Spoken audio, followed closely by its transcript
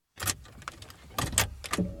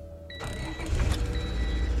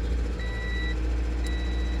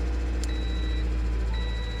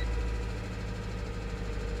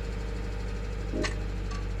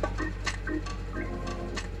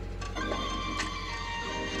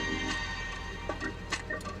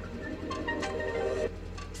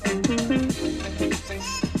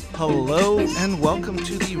Hello and welcome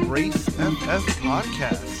to the Race FF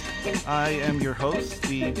podcast. I am your host,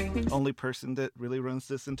 the only person that really runs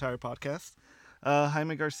this entire podcast,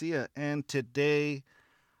 Jaime Garcia. And today,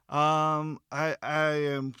 I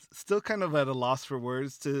am still kind of at a loss for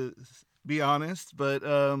words to be honest, but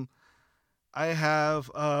I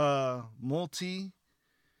have a multi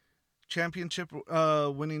championship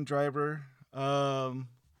winning driver,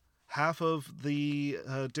 half of the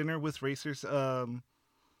Dinner with Racers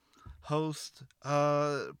host.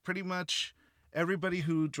 Pretty much everybody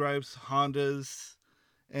who drives Hondas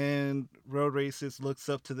and road races looks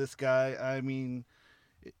up to this guy. I mean,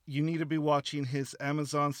 you need to be watching his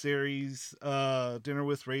Amazon series, Dinner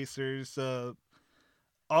with Racers,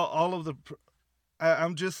 all of the.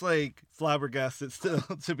 I'm just like flabbergasted still,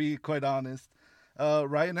 to be quite honest.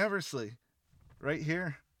 Ryan Eversley, right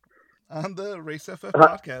here on the Race FF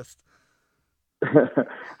podcast.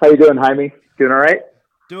 How you doing, Jaime? Doing all right?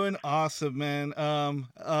 Doing awesome, man.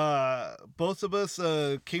 Both of us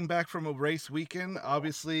came back from a race weekend.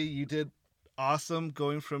 Obviously, you did awesome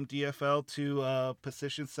going from DFL to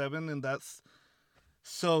Position 7, and that's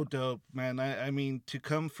so dope, man. I mean, to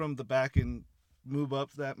come from the back and move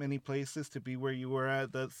up that many places to be where you were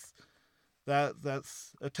at, that's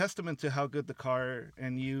a testament to how good the car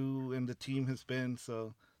and you and the team has been.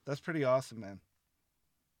 So that's pretty awesome, man.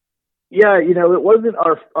 Yeah, it wasn't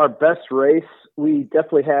our best race. We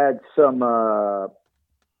definitely had some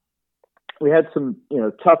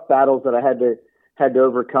tough battles that I had to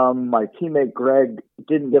overcome. My teammate Greg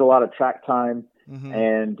didn't get a lot of track time,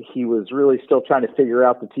 and he was really still trying to figure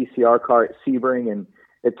out the TCR car at Sebring, and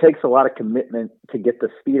it takes a lot of commitment to get the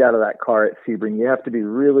speed out of that car at Sebring. You have to be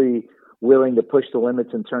really willing to push the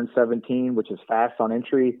limits in turn 17, which is fast on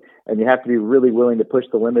entry, and you have to be really willing to push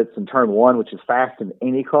the limits in turn 1, which is fast in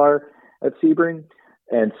any car at Sebring.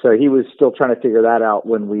 And so he was still trying to figure that out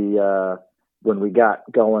when we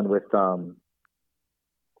got going with the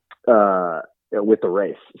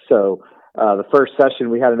race. So the first session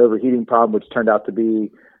we had an overheating problem, which turned out to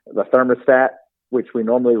be the thermostat, which we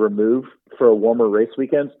normally remove for a warmer race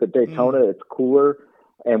weekends. But Daytona, it's cooler,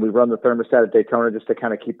 and we run the thermostat at Daytona just to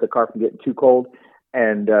kind of keep the car from getting too cold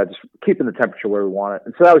and just keeping the temperature where we want it.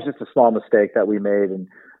 And so that was just a small mistake that we made, and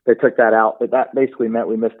they took that out. But that basically meant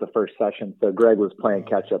we missed the first session. So Greg was playing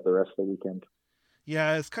catch up the rest of the weekend.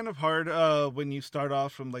 Yeah, it's kind of hard when you start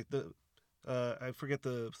off from like the I forget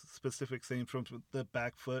the specific saying, from the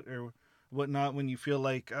back foot or whatnot, when you feel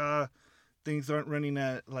like things aren't running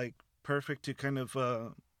at like perfect, to kind of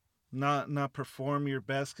not perform your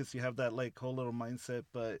best because you have that like whole little mindset.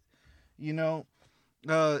 But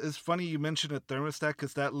it's funny you mentioned a thermostat,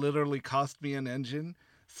 because that literally cost me an engine.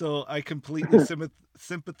 So I completely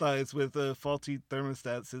sympathize with faulty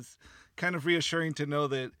thermostats. It's kind of reassuring to know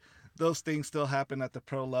that those things still happen at the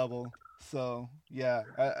pro level. So yeah,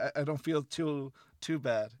 I don't feel too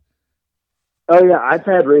bad. Oh yeah, I've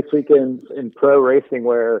had race weekends in pro racing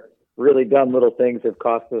where really dumb little things have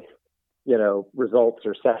cost us, results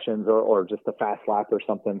or sessions or just a fast lap or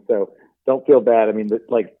something. So don't feel bad. I mean,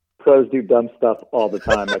 like, pros do dumb stuff all the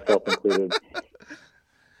time, myself included.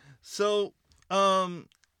 So,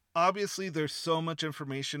 obviously there's so much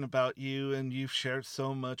information about you, and you've shared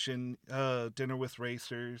so much in Dinner with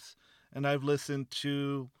Racers, and I've listened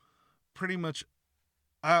to pretty much,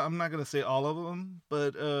 I'm not going to say all of them,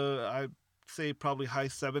 but I'd say probably high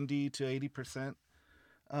 70 to 80%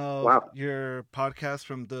 of your podcast,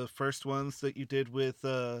 from the first ones that you did with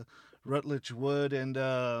Rutledge Wood and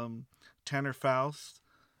Tanner Faust.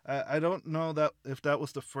 I don't know that if that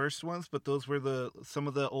was the first ones, but those were some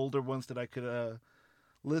of the older ones that I could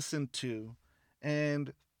listen to.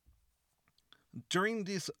 And during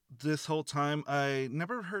this whole time, I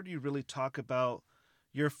never heard you really talk about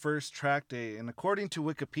your first track day. And according to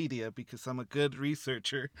Wikipedia, because I'm a good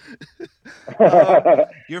researcher,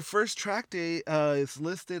 your first track day is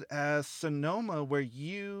listed as Sonoma, where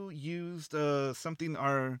you used something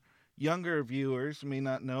our younger viewers may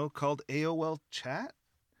not know, called AOL Chat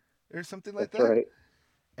or something like That's that. Right.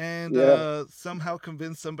 And somehow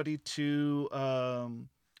convinced somebody to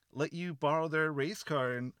let you borrow their race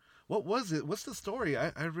car. And what was it? What's the story?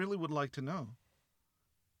 I really would like to know.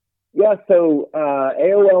 Yeah, so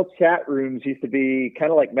AOL chat rooms used to be kind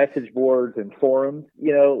of like message boards and forums.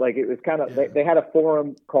 Like, it was kind of, they had a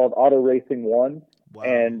forum called Auto Racing One. Wow.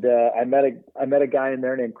 And I met a guy in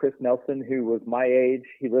there named Chris Nelson, who was my age.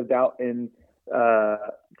 He lived out in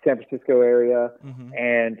San Francisco area,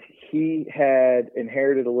 and he had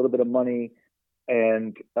inherited a little bit of money,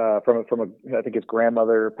 and from I think his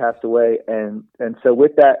grandmother passed away, and so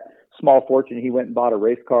with that small fortune, he went and bought a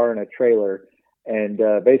race car and a trailer, and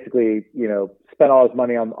basically, spent all his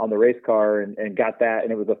money on the race car and got that.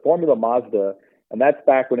 And it was a Formula Mazda. And that's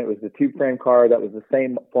back when it was the tube frame car that was the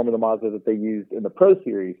same Formula Mazda that they used in the Pro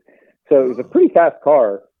Series. So it was a pretty fast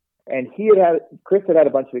car. And Chris had a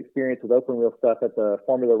bunch of experience with open wheel stuff at the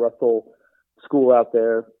Formula Russell school out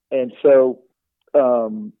there. And so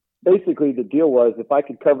basically the deal was, if I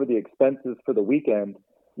could cover the expenses for the weekend,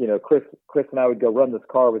 you know, Chris and I would go run this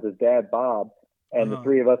car with his dad, Bob, and the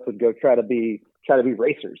three of us would go try to be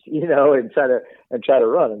racers, you know, and try to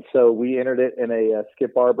run. And so we entered it in a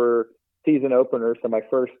Skip Barber season opener. So my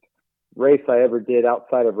first race I ever did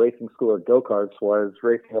outside of racing school or go-karts was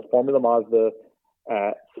racing a Formula Mazda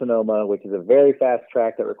at Sonoma, which is a very fast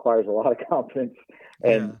track that requires a lot of confidence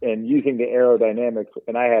and using the aerodynamics.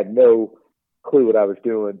 And I had no clue what I was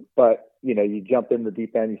doing, but you know, you jump in the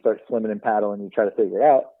deep end, you start swimming and paddling, you try to figure it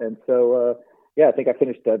out. And so, I think I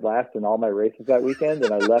finished dead last in all my races that weekend,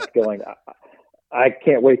 and I left going, I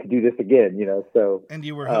can't wait to do this again, you know. So and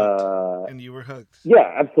you were hooked.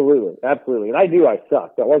 Yeah, absolutely. And I knew I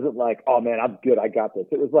sucked. I wasn't like, oh man, I'm good, I got this.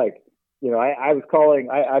 It was like, you know, I was calling.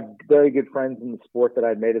 I have very good friends in the sport that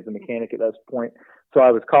I'd made as a mechanic at this point. So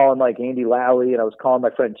I was calling like Andy Lally, and I was calling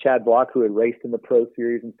my friend Chad Block, who had raced in the Pro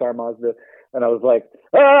Series in Star Mazda, and I was like,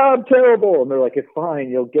 I'm terrible. And they're like, it's fine,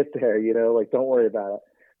 you'll get there, you know, like don't worry about it.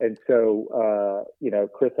 And so, you know,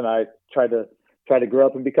 Chris and I tried to grow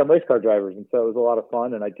up and become race car drivers. And so it was a lot of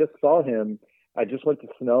fun. And I just saw him. I just went to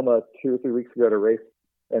Sonoma 2 or 3 weeks ago to race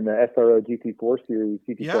in the SRO GT4 series,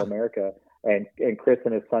 GT4 America. And Chris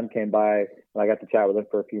and his son came by, and I got to chat with him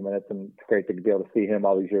for a few minutes. And it's great to be able to see him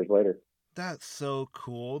all these years later. That's so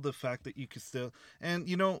cool. The fact that you could still, and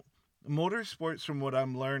you know, motorsports, from what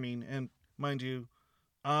I'm learning, and mind you,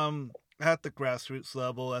 at the grassroots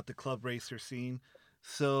level, at the club racer scene.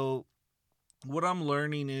 So what I'm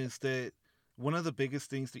learning is that one of the biggest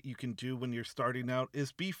things that you can do when you're starting out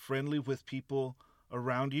is be friendly with people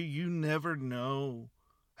around you. You never know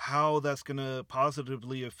how that's going to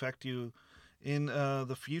positively affect you in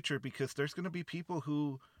the future, because there's going to be people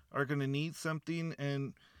who are going to need something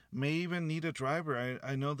and may even need a driver.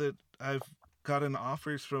 I know that I've gotten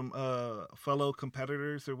offers from fellow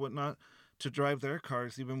competitors or whatnot to drive their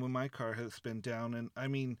cars, even when my car has been down. And I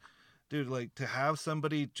mean, dude, like, to have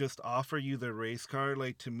somebody just offer you their race car,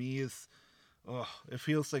 like, to me is, it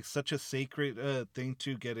feels like such a sacred thing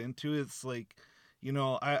to get into. It's like, you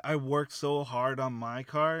know, I worked so hard on my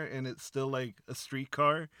car, and it's still like a street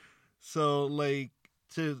car. So like,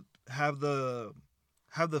 to have the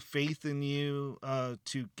faith in you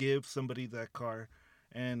to give somebody that car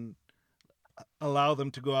and allow them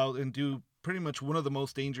to go out and do pretty much one of the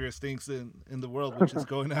most dangerous things in the world, which is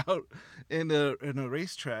going out in a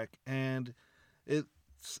racetrack. And it's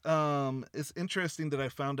interesting that I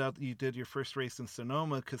found out that you did your first race in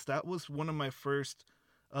Sonoma, because that was one of my first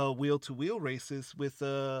wheel-to-wheel races with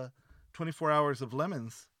 24 Hours of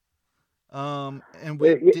Lemons. And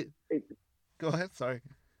we go ahead, sorry.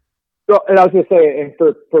 So, and I was going to say, and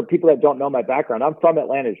for people that don't know my background, I'm from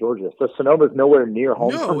Atlanta, Georgia. So Sonoma's nowhere near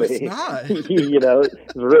home for me. No, it's not. You know, it's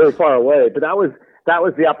really far away. But that was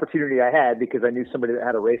the opportunity I had because I knew somebody that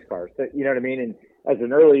had a race car. So, you know what I mean? And as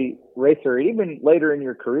an early racer, even later in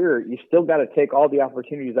your career, you still got to take all the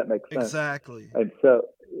opportunities that make sense. Exactly. And so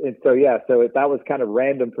that was kind of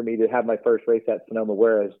random for me to have my first race at Sonoma.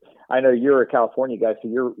 Whereas I know you're a California guy, so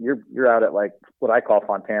you're out at like what I call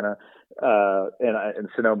Fontana and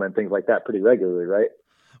Sonoma and things like that pretty regularly, right?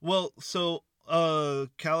 Well, so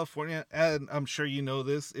California, and I'm sure you know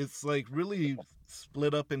this, it's like really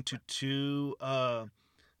split up into two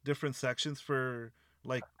different sections for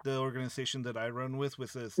like the organization that I run with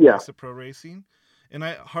is Mesa Pro Racing. And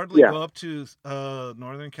I hardly go up to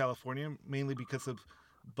Northern California, mainly because of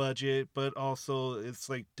budget, but also it's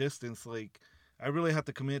like distance. Like, I really have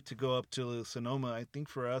to commit to go up to Sonoma. I think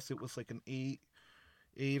for us it was like an 8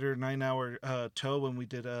 or 9 hour tow when we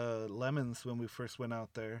did Lemons when we first went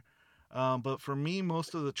out there. But for me,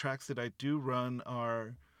 most of the tracks that I do run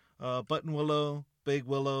are Button Willow, Big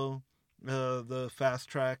Willow, the Fast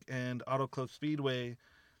Track, and Auto Club Speedway,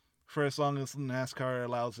 for as long as NASCAR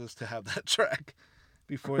allows us to have that track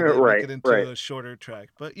before they make it into a shorter track.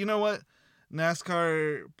 But you know what?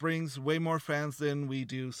 NASCAR brings way more fans than we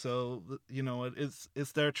do, so you know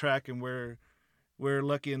it's their track, and we're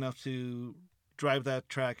lucky enough to drive that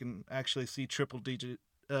track and actually see triple-digit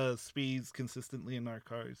speeds consistently in our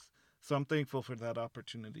cars. So I'm thankful for that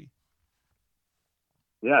opportunity.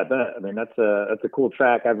 Yeah, I mean that's a cool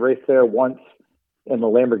track. I've raced there once in the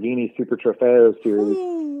Lamborghini Super Trofeo series,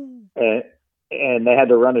 and they had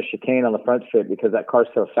to run a chicane on the front strip because that car's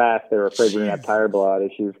so fast. They were afraid we were going to have tire blowout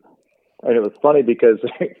issues. And it was funny because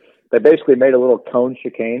they basically made a little cone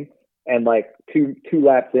chicane, and like two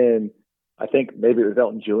laps in, I think maybe it was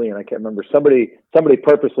Elton Julian, I can't remember. Somebody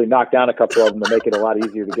purposely knocked down a couple of them to make it a lot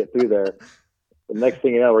easier to get through there. The next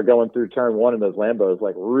thing you know, we're going through turn one in those Lambos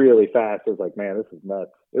like really fast. It was like, man, this is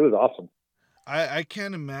nuts. It was awesome. I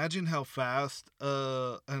can't imagine how fast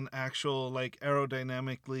an actual like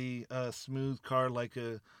aerodynamically smooth car like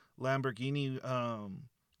a Lamborghini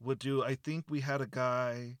would do. I think we had a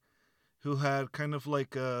guy who had kind of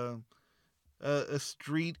like a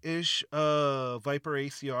street-ish Viper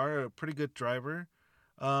ACR, a pretty good driver.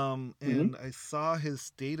 And I saw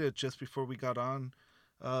his data just before we got on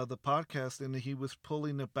the podcast, and he was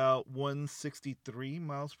pulling about 163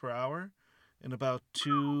 miles per hour and about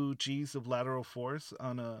 2 G's of lateral force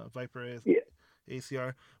on a Viper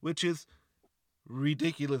ACR, which is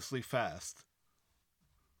ridiculously fast.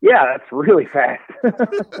 Yeah, that's really fast.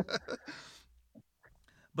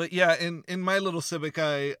 But yeah, in my little Civic,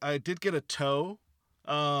 I did get a tow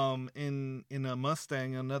in a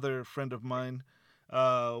Mustang. Another friend of mine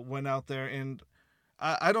went out there, and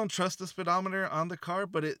I don't trust the speedometer on the car,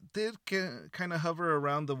 but it did kind of hover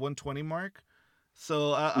around the 120 mark.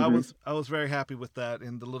 So I was very happy with that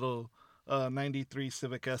in the little 93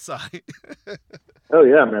 Civic Si. Oh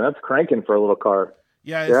yeah, man, that's cranking for a little car.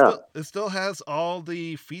 Yeah, it still has all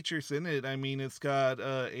the features in it. I mean, it's got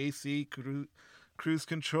AC, cruise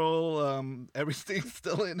control, everything's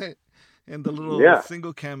still in it, and the little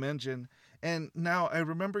single cam engine. And now I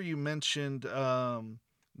remember you mentioned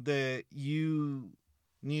that you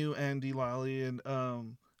knew Andy Lally and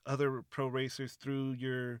other pro racers through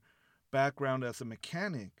your background as a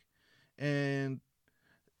mechanic. And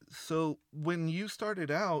so when you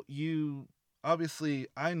started out, you obviously,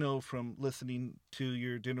 I know from listening to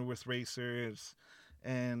your Dinner with Racers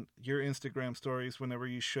and your Instagram stories whenever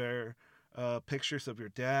you share pictures of your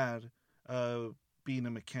dad being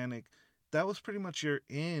a mechanic, that was pretty much your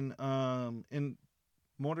in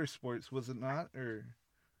motorsports, was it not? Or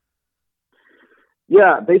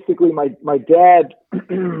yeah, basically my dad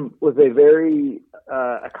was a very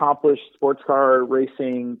accomplished sports car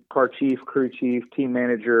racing car chief, crew chief, team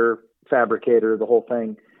manager, fabricator, the whole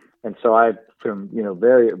thing. And so I, from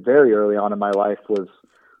very very early on in my life, was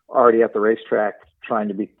already at the racetrack trying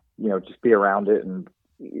to be just be around it, and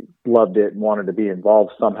loved it and wanted to be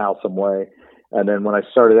involved somehow, some way. And then when I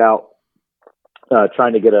started out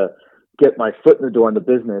trying to get my foot in the door in the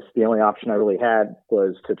business, the only option I really had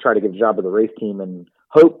was to try to get a job with the race team and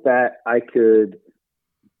hope that I could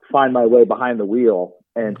find my way behind the wheel.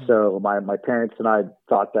 And so my parents and I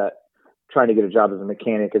thought that trying to get a job as a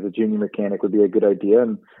mechanic, as a junior mechanic, would be a good idea.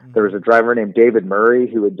 And there was a driver named David Murray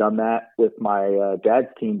who had done that with my dad's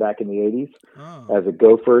team back in the 80s as a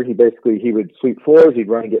gopher. He would sweep floors, he'd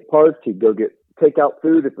run and get parts, he'd go get takeout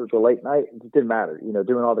food if it was a late night. It didn't matter,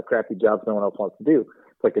 doing all the crappy jobs no one else wants to do.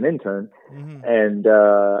 It's like an intern. And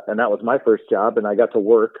that was my first job. And I got to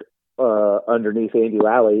work underneath Andy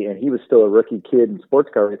Lally, and he was still a rookie kid in sports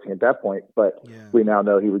car racing at that point. But we now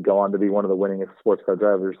know he would go on to be one of the winningest sports car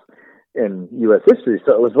drivers in U.S. history.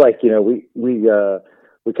 So it was like,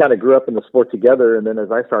 we kind of grew up in the sport together. And then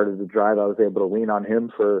as I started to drive, I was able to lean on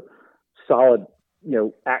him for solid,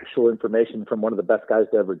 actual information from one of the best guys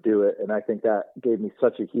to ever do it. And I think that gave me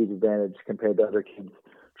such a huge advantage compared to other kids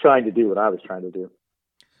trying to do what I was trying to do.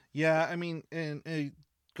 Yeah, I mean, and it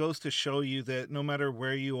goes to show you that no matter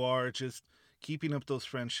where you are, just keeping up those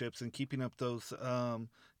friendships and keeping up those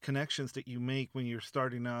connections that you make when you're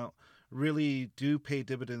starting out really do pay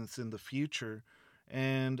dividends in the future.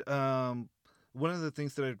 And one of the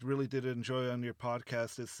things that I really did enjoy on your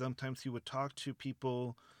podcast is sometimes you would talk to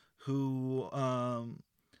people who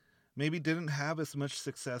maybe didn't have as much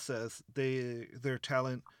success as their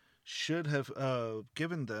talent should have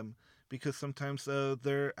given them, because sometimes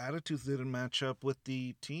their attitudes didn't match up with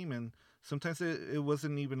the team, and sometimes it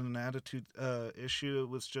wasn't even an attitude issue. It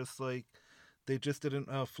was just like they just didn't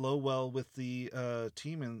flow well with the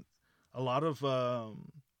team. And a lot of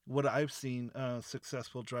what I've seen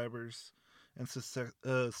successful drivers and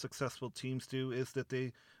successful teams do is that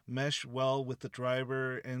they mesh well with the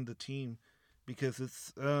driver and the team, because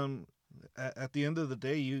it's at the end of the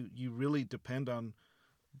day, you really depend on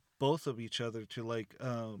both of each other to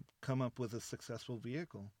come up with a successful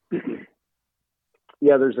vehicle.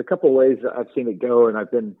 Yeah, there's a couple ways that I've seen it go, and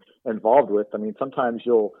I've been involved with. I mean, sometimes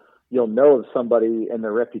you'll know of somebody and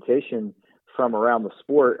their reputation from around the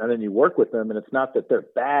sport, and then you work with them, and it's not that they're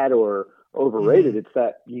bad or overrated. It's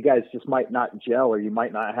that you guys just might not gel, or you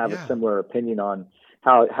might not have a similar opinion on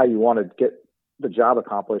how you want to get the job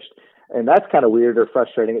accomplished. And that's kind of weird or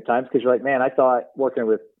frustrating at times because you're like, man, I thought working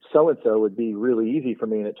with so-and-so would be really easy for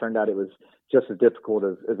me. And it turned out it was just as difficult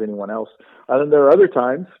as anyone else. And then there are other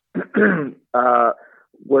times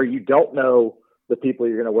where you don't know the people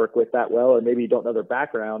you're going to work with that well, and maybe you don't know their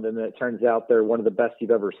background. And then it turns out they're one of the best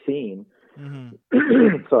you've ever seen.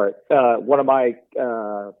 Mm-hmm. Sorry. One of my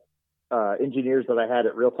engineers that I had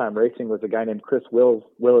at Real Time Racing was a guy named Chris Willis.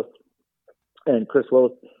 And Chris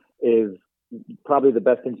Willis is probably the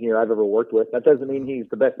best engineer I've ever worked with. That doesn't mean he's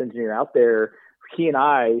the best engineer out there. He and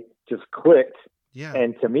I just clicked. Yeah.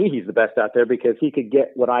 And to me, he's the best out there because he could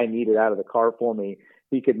get what I needed out of the car for me.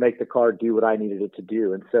 He could make the car do what I needed it to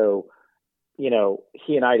do. And so, you know,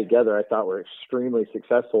 he and I together, I thought were extremely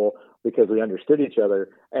successful because we understood each other.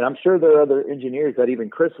 And I'm sure there are other engineers that even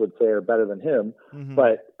Chris would say are better than him, mm-hmm.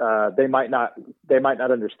 but they might not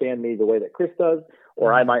understand me the way that Chris does,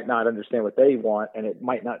 or I might not understand what they want, and it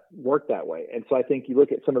might not work that way. And so I think you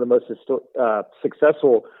look at some of the most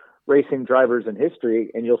successful racing drivers in history,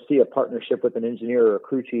 and you'll see a partnership with an engineer or a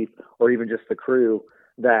crew chief, or even just the crew,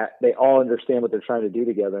 that they all understand what they're trying to do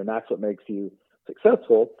together, and that's what makes you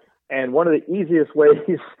successful. And one of the easiest ways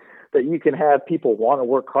that you can have people want to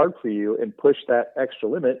work hard for you and push that extra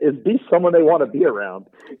limit is be someone they want to be around.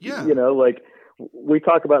 Yeah. You know, like we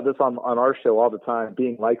talk about this on our show all the time,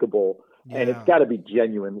 being likable. Yeah. And it's got to be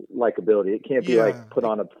genuine likability. It can't be like put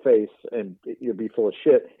on a face and you'll be full of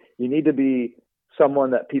shit. You need to be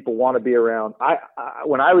someone that people want to be around.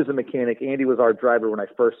 When I was a mechanic, Andy was our driver when I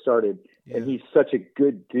first started, and he's such a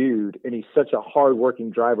good dude, and he's such a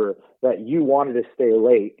hardworking driver that you wanted to stay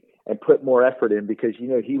late and put more effort in because, you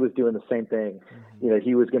know, he was doing the same thing. Mm-hmm. You know,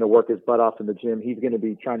 he was going to work his butt off in the gym. He's going to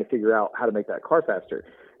be trying to figure out how to make that car faster.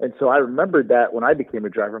 And so I remembered that when I became a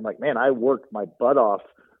driver, I'm like, man, I worked my butt off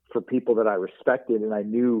for people that I respected and I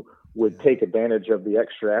knew would take advantage of the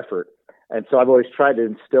extra effort. And so I've always tried to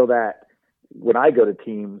instill that when I go to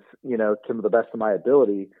teams, you know, to the best of my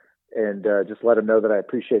ability, and just let them know that I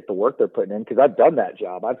appreciate the work they're putting in, because I've done that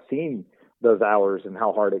job. I've seen those hours and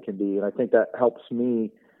how hard it can be. And I think that helps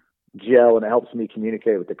me gel and it helps me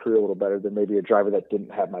communicate with the crew a little better than maybe a driver that didn't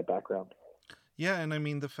have my background. Yeah. And I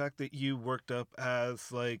mean, the fact that you worked up as,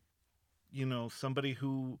 like, you know, somebody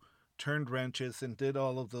who turned wrenches and did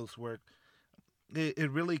all of those work,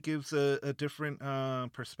 it really gives a different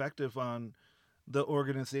perspective on the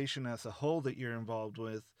organization as a whole that you're involved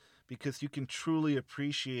with, because you can truly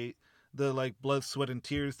appreciate the, like, blood, sweat, and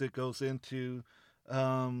tears that goes into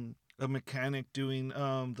a mechanic doing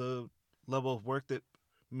the level of work that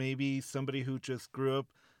maybe somebody who just grew up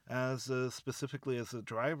as specifically as a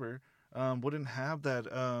driver wouldn't have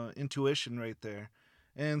that intuition right there.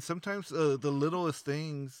 And sometimes the littlest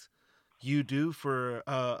things you do for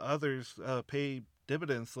others pay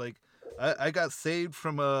dividends. Like, I got saved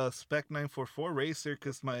from a Spec 944 racer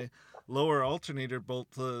because my lower alternator bolt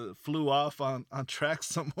flew off on track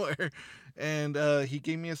somewhere, and he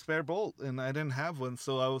gave me a spare bolt, and I didn't have one,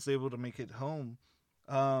 so I was able to make it home.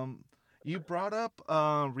 You brought up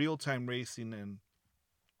real-time racing, and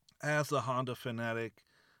as a Honda fanatic,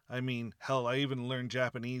 I mean, hell, I even learned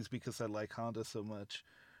Japanese because I like Honda so much.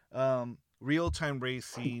 Real-time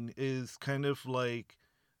racing is kind of like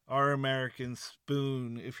our American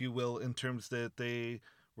Spoon, if you will, in terms that they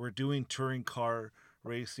were doing touring car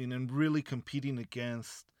racing and really competing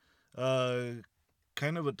against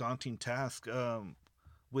kind of a daunting task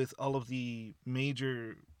with all of the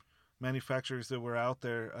major manufacturers that were out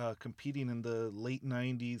there competing in the late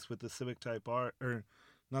 90s with the Civic Type R, or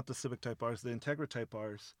not the Civic Type Rs, the Integra Type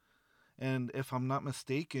Rs. And if I'm not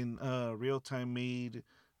mistaken, Real Time made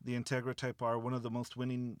the Integra Type R one of the most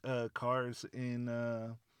winning cars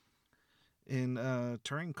in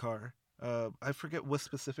touring car. I forget what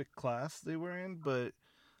specific class they were in, but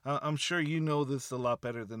I'm sure you know this a lot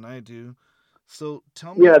better than I do. So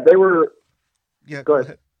tell me. Yeah, they were. Yeah, go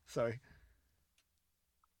ahead. Sorry.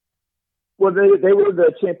 Well, they were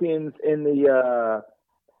the champions in the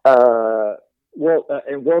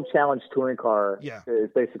World Challenge touring car. Yeah, is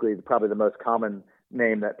basically probably the most common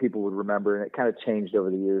name that people would remember, and it kind of changed over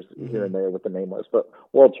the years here and there what the name was. But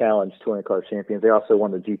World Challenge touring car champions. They also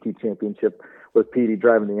won the GT championship with Petey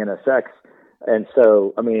driving the NSX. And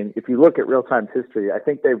so, I mean, if you look at Real Time's history, I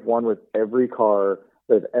think they've won with every car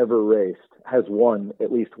they've ever raced, has won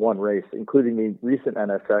at least one race, including the recent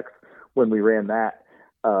NSX when we ran that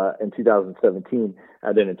in 2017.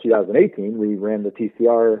 And then in 2018, we ran the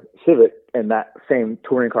TCR Civic in that same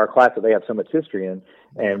touring car class that they have so much history in,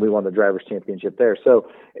 and we won the Drivers' Championship there. So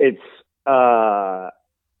it's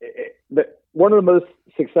one of the most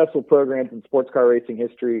successful programs in sports car racing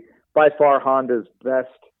history. By far, Honda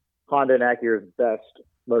and Acura's best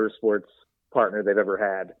motorsports partner they've ever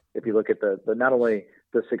had. If you look at the not only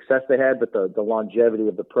the success they had, but the longevity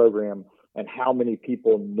of the program and how many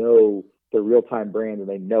people know the Real Time brand and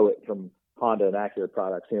they know it from Honda and Acura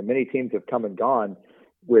products. Many teams have come and gone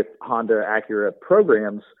with Honda Acura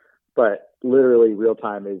programs, but literally Real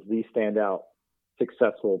Time is the standout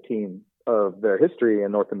successful team of their history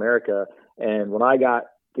in North America. And when I got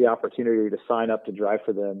the opportunity to sign up to drive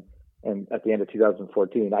for them, and at the end of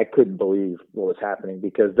 2014, I couldn't believe what was happening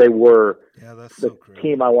because they were the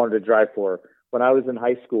team I wanted to drive for. When I was in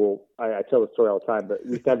high school, I tell the story all the time, but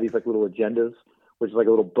we used to have these like little agendas, which is like a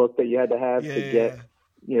little book that you had to have to get,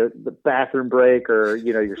 the bathroom break or,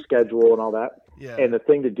 your schedule and all that. Yeah. And the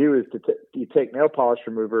thing to do is you take nail polish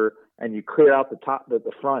remover and you clear out the top, the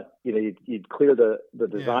front, you'd clear the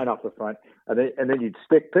design off the front and then you'd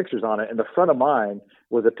stick pictures on it. And the front of mine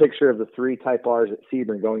was a picture of the 3 Type R's at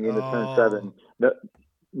Sebring going into turn 7.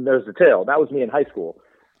 Nose to tail. That was me in high school,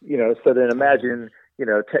 so then imagine,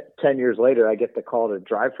 10 years later, I get the call to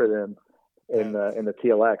drive for them in the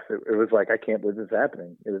TLX. It was like, I can't believe this is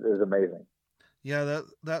happening. It was amazing. Yeah,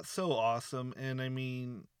 that's so awesome. And I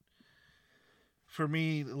mean, for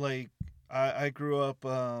me, like I grew up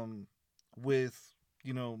with,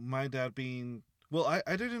 my dad being, well,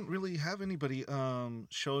 I didn't really have anybody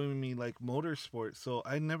showing me like motorsports, so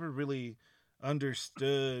I never really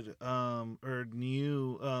understood or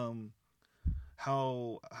knew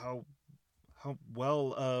how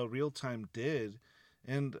well Real Time did.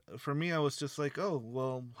 And for me, I was just like, oh,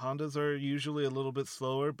 well, Hondas are usually a little bit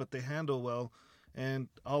slower, but they handle well. And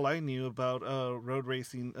all I knew about road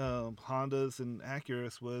racing Hondas and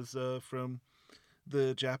Acuras was from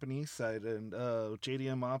the Japanese side and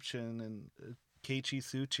JDM Option and Keiichi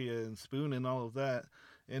Tsuchiya and Spoon and all of that.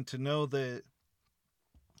 And to know that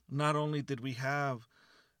not only did we have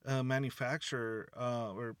a manufacturer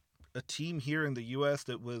or a team here in the U.S.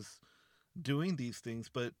 that was doing these things,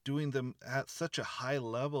 but doing them at such a high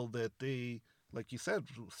level that they, like you said,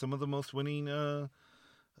 some of the most winning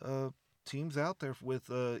teams out there with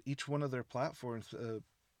each one of their platforms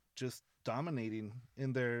just dominating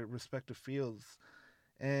in their respective fields.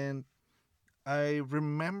 And I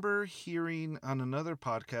remember hearing on another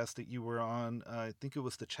podcast that you were on, I think it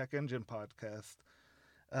was the Check Engine podcast,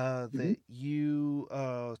 that you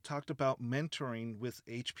talked about mentoring with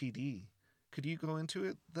HPD. Could you go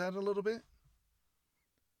into that a little bit?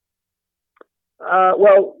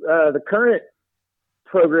 The current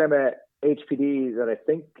program at HPD that I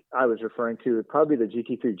think I was referring to would probably be the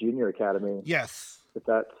GT3 Junior Academy. Yes. If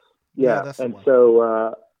that's that's and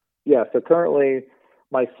so so currently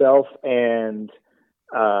myself and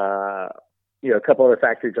a couple other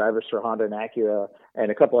factory drivers for Honda and Acura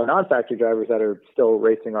and a couple of non-factory drivers that are still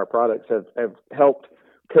racing our products have helped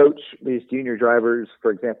coach these junior drivers.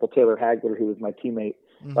 For example, Taylor Hagler, who was my teammate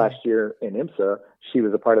last year in IMSA, she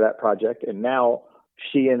was a part of that project, and now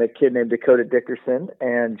she and a kid named Dakota Dickerson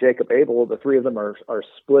and Jacob Abel, the 3 of them are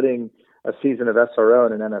splitting a season of SRO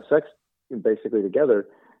and an NSX basically together.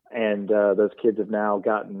 And those kids have now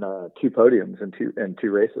gotten 2 podiums in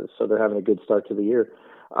two races, so they're having a good start to the year.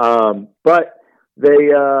 But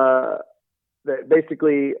they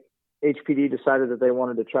basically HPD decided that they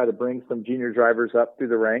wanted to try to bring some junior drivers up through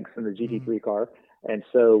the ranks in the GT3 car, and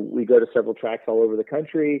so we go to several tracks all over the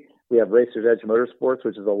country. We have Racers Edge Motorsports,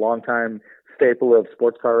 which is a longtime staple of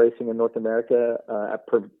sports car racing in North America,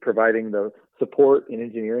 providing the support and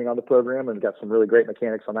engineering on the program, and got some really great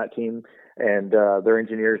mechanics on that team. And their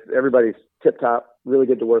engineers, everybody's tip top, really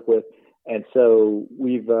good to work with. And so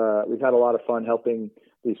we've had a lot of fun helping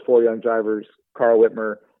these 4 young drivers, Carl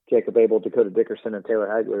Whitmer, Jacob Abel, Dakota Dickerson, and Taylor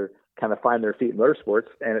Hagler, kind of find their feet in motorsports.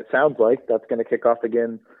 And it sounds like that's going to kick off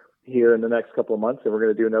again here in the next couple of months, and we're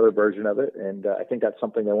going to do another version of it. And I think that's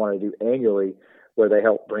something they want to do annually, where they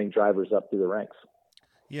help bring drivers up through the ranks.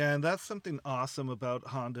 Yeah, and that's something awesome about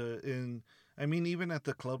Honda. I mean, even at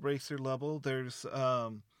the club racer level, there's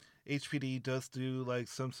HPD does do like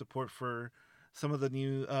some support for some of the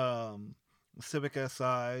new Civic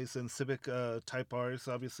SIs and Civic Type Rs,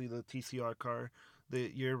 obviously the TCR car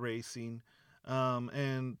that you're racing.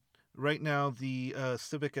 And right now, the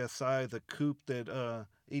Civic Si, the coupe that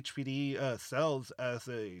HPD sells as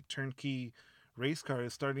a turnkey race car,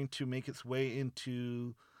 is starting to make its way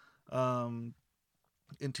into the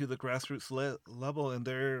grassroots level, and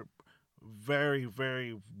they're very,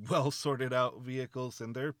 very well sorted out vehicles,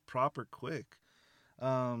 and they're proper quick.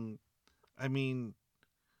 I mean,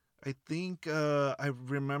 I think I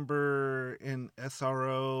remember in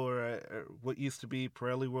SRO or what used to be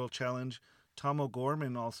Pirelli World Challenge, Tom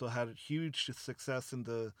O'Gorman also had a huge success in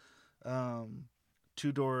the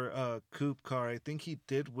 2-door coupe car. I think he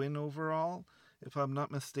did win overall, if I'm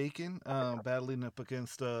not mistaken, battling up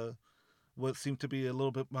against what seemed to be a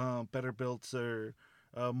little bit better built or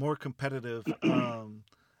more competitive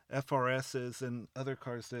FRSs and other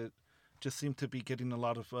cars that just seem to be getting a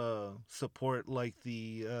lot of support, like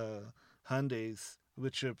the Hyundais,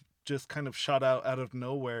 which have just kind of shot out of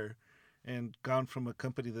nowhere and gone from a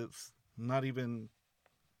company that's not even.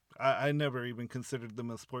 I never even considered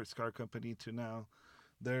them a sports car company to now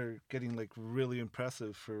they're getting like really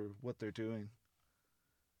impressive for what they're doing.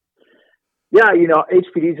 Yeah,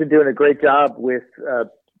 HPD's been doing a great job with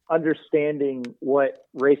understanding what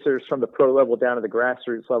racers from the pro level down to the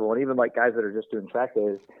grassroots level, and even like guys that are just doing track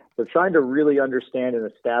days, they're trying to really understand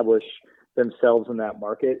and establish themselves in that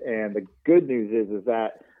market. And the good news is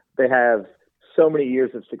that they have so many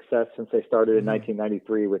years of success since they started in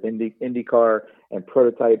 1993 with IndyCar and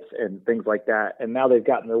prototypes and things like that. And now they've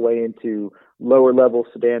gotten their way into lower level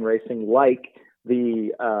sedan racing, like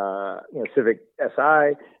the Civic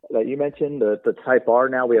Si that you mentioned, the Type R.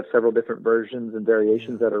 Now we have several different versions and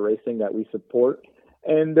variations that are racing that we support.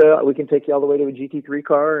 And we can take you all the way to a GT3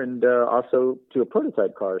 car and also to a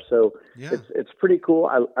prototype car. So it's pretty cool.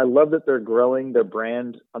 I love that they're growing their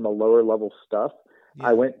brand on the lower level stuff. Yeah.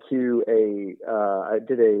 I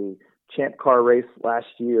did a Champ Car race last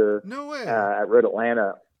year. No way. At Road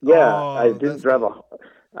Atlanta. Yeah, I didn't drive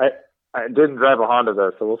I didn't drive a Honda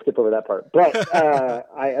though, so we'll skip over that part. But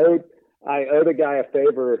I owed a guy a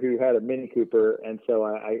favor who had a Mini Cooper, and so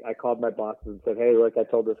I called my boss and said, "Hey, look, I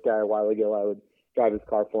told this guy a while ago I would drive his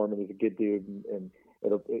car for him, and he's a good dude, and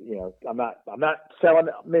I'm not selling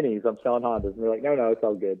Minis, I'm selling Hondas." And they're like, "No, it's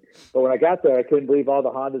all good." But when I got there, I couldn't believe all the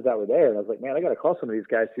Hondas that were there, and I was like, "Man, I got to call some of these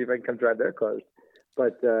guys, see if I can come drive their cars."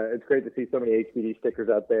 But it's great to see so many HPD stickers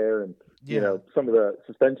out there, and some of the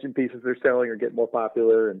suspension pieces they're selling are getting more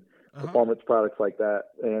popular, and performance products like that.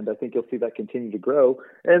 And I think you'll see that continue to grow.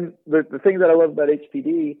 And the thing that I love about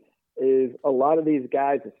HPD is a lot of these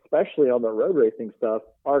guys, especially on the road racing stuff,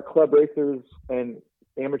 are club racers and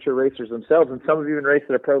amateur racers themselves, and some have even raced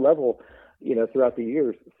at a pro level, throughout the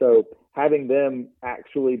years. So having them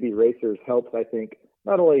actually be racers helps, I think,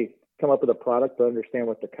 not only come up with a product, but understand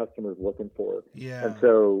what the customer is looking for. Yeah. And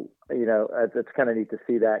so, it's kind of neat to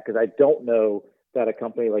see that, because I don't know that a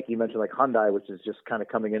company like you mentioned, like Hyundai, which is just kind of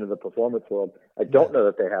coming into the performance world, I don't know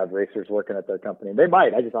that they have racers working at their company. They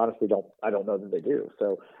might. I just honestly I don't know that they do.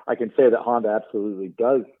 So I can say that Honda absolutely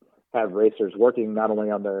does have racers working not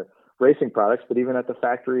only on their racing products, but even at the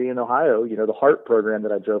factory in Ohio, the HART program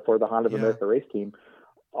that I drove for, the Honda of America race team.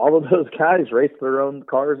 All of those guys race their own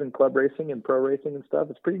cars in club racing and pro racing and stuff.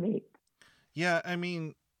 It's pretty neat. Yeah, I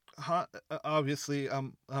mean, obviously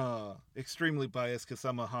I'm extremely biased because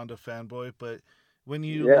I'm a Honda fanboy, but when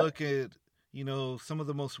you look at some of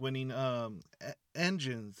the most winning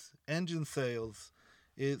engine sales,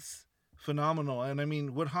 it's phenomenal. And I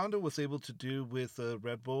mean, what Honda was able to do with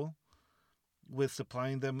Red Bull, with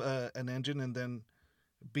supplying them an engine and then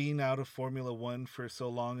being out of Formula One for so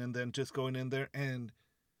long, and then just going in there and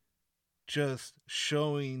just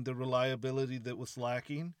showing the reliability that was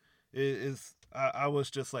lacking, I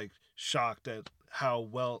was just like shocked at how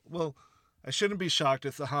well I shouldn't be shocked.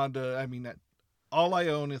 It's a Honda. I mean, all I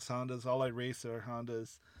own is Hondas. All I race are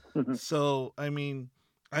Hondas. So, I mean,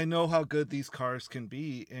 I know how good these cars can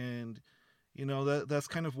be. And, that's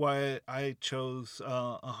kind of why I chose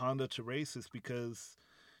a Honda to race, is because,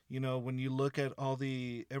 when you look at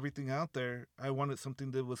everything out there, I wanted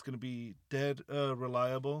something that was going to be dead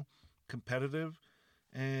reliable, competitive.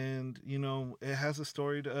 And, it has a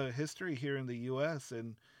storied history here in the U.S.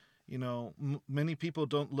 And, many people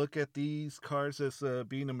don't look at these cars as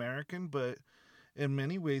being American, but in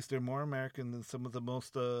many ways, they're more American than some of the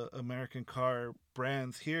most American car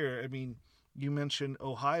brands here. I mean, you mentioned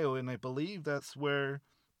Ohio, and I believe that's where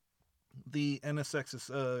the NSX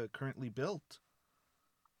is currently built.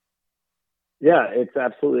 Yeah, it's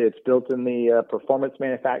built in the Performance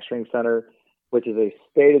Manufacturing Center, which is a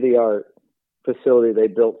state-of-the-art facility they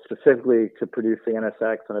built specifically to produce the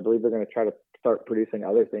NSX, and I believe they're going to try to start producing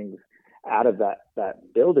other things out of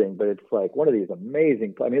that building. But it's like one of these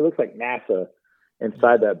amazing. I mean, it looks like NASA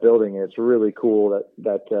inside that building. And it's really cool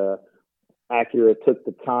that Acura took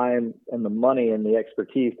the time and the money and the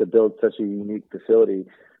expertise to build such a unique facility.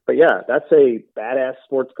 But yeah, that's a badass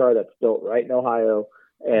sports car that's built right in Ohio.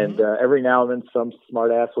 And every now and then some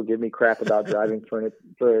smart ass will give me crap about driving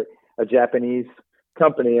for a Japanese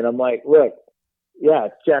company. And I'm like, look, yeah,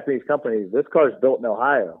 it's a Japanese company. This car is built in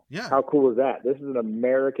Ohio. Yeah. How cool is that? This is an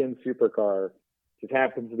American supercar. Just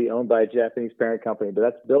happens to be owned by a Japanese parent company, but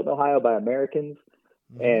that's built in Ohio by Americans,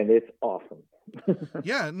 and it's awesome.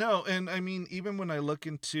 Yeah, no, and I mean, even when I look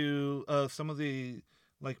into some of the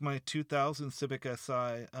like my 2000 Civic Si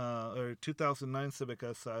or 2009 Civic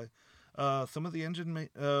Si. Some of the engine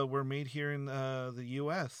were made here in the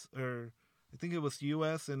U.S. or I think it was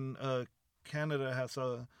U.S. and Canada has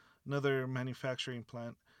another manufacturing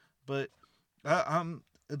plant. But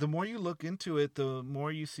the more you look into it, the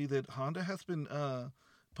more you see that Honda has been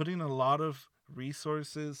putting a lot of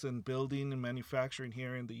resources and building and manufacturing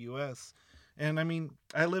here in the U.S. And I mean,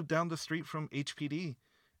 I live down the street from HPD,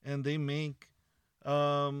 and they make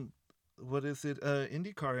what is it,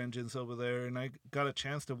 IndyCar engines over there. And I got a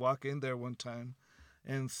chance to walk in there one time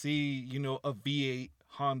and see, a V8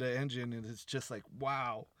 Honda engine, and it's just like,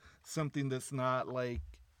 wow, something that's not like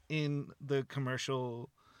in the commercial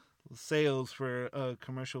sales for a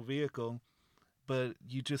commercial vehicle, but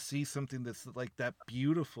you just see something that's like that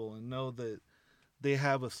beautiful and know that they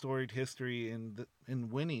have a storied history in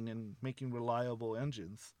winning and making reliable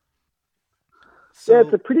engines. So, yeah,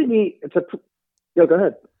 it's a pretty neat. Yeah, go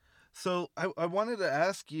ahead. So I wanted to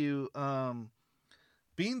ask you,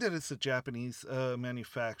 being that it's a Japanese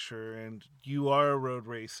manufacturer and you are a road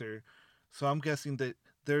racer, so I'm guessing that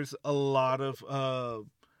there's a lot of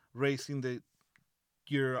racing that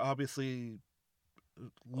you're obviously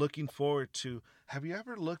looking forward to. Have you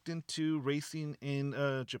ever looked into racing in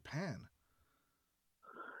Japan?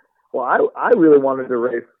 Well, I really wanted to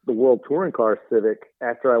race the World Touring Car Civic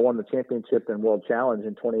after I won the championship in World Challenge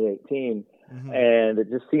in 2018. Mm-hmm. And it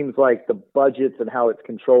just seems like the budgets and how it's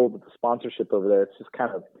controlled with the sponsorship over there, it's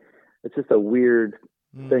just a weird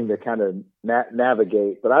thing to kind of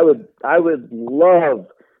navigate. But I would love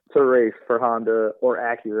to race for Honda or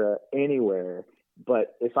Acura anywhere.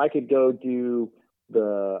 But if I could go do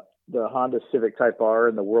the Honda Civic Type R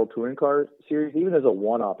in the World Touring Car Series, even as a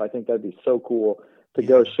one-off, I think that'd be so cool to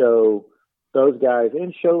go show those guys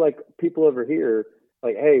and show like people over here,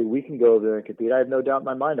 like, hey, we can go over there and compete. I have no doubt in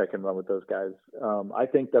my mind I can run with those guys. I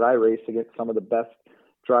think that I race against some of the best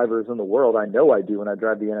drivers in the world. I know I do when I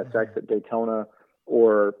drive the NSX at Daytona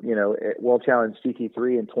or, at World Challenge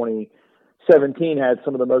GT3 in 2017 had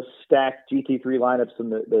some of the most stacked GT3 lineups in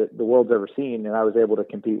the world's ever seen, and I was able to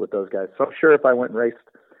compete with those guys. So I'm sure if I went and raced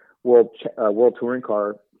World Touring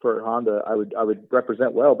Car for Honda, I would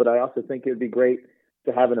represent well, but I also think it would be great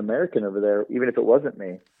to have an American over there, even if it wasn't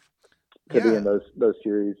me, to be in those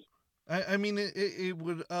series. I mean, it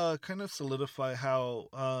would kind of solidify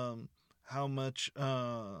how much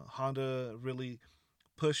Honda really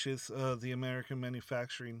pushes the American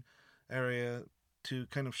manufacturing area to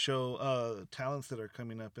kind of show talents that are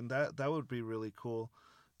coming up, and that would be really cool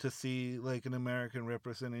to see, like an American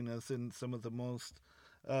representing us in some of the most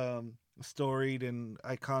storied and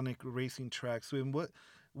iconic racing tracks. I mean,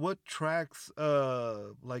 what tracks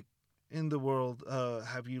like in the world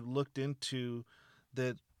have you looked into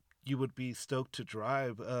that you would be stoked to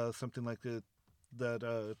drive something like that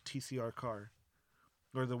TCR car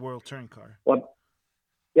or the World Touring Car? Well,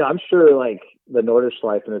 yeah, I'm sure like the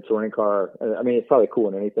Nordschleife and the touring car. I mean, it's probably cool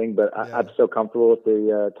in anything, but I'm so comfortable with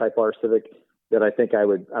the Type R Civic that I think I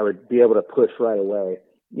would be able to push right away.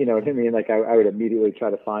 You know what I mean? Like I would immediately try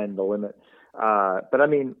to find the limit. But I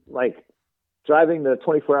mean, like driving the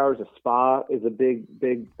 24 hours of Spa is a big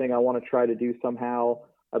thing I want to try to do somehow.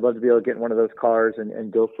 I'd love to be able to get in one of those cars and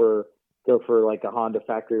go for like a Honda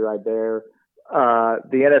factory ride there. The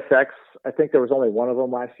NSX, I think there was only one of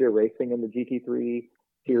them last year racing in the GT3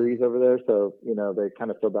 series over there. So, they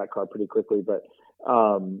kind of filled that car pretty quickly, but,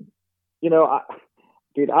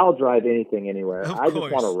 dude, I'll drive anything anywhere. I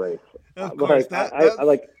just want to race. Of course.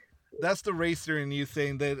 Like, that's the racer in you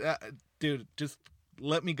saying that, dude, just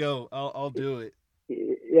let me go. I'll do it.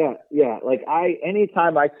 Yeah. Like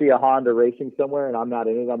anytime I see a Honda racing somewhere and I'm not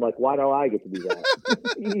in it, I'm like, why do I get to do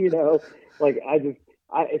that? Like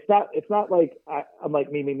it's not like I'm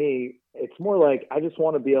like me. It's more like I just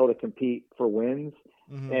want to be able to compete for wins.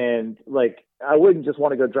 Mm-hmm. And like, I wouldn't just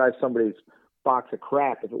want to go drive somebody's box of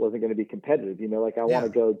crap if it wasn't going to be competitive, like I want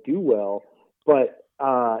to go do well. But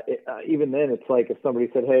even then it's like if somebody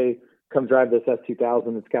said, hey, come drive this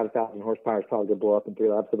S2000, it's got 1,000 horsepower, it's probably going to blow up in 3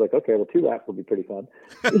 laps. I'd be like, okay, well, 2 laps will be pretty fun.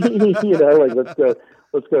 Like let's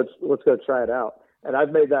go try it out. And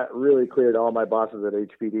I've made that really clear to all my bosses at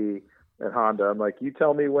HPD and Honda. I'm like, you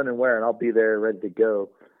tell me when and where, and I'll be there ready to go.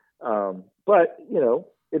 But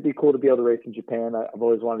it'd be cool to be able to race in Japan. I've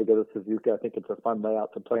always wanted to go to Suzuka. I think it's a fun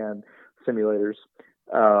layout to play on simulators.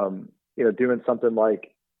 Doing something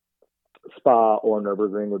like Spa or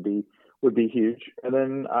Nürburgring would be huge. And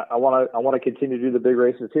then I want to continue to do the big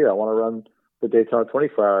races here. I want to run the Daytona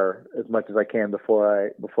 24-hour as much as I can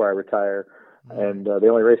before I retire. And they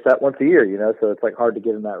only race that once a year, so it's like hard to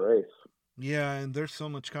get in that race. Yeah, and there's so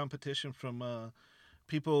much competition from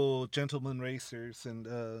people, gentlemen racers, and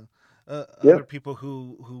other Yep. people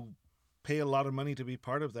who pay a lot of money to be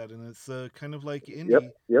part of that, and it's kind of like Yep.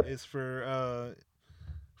 indie Yep. is for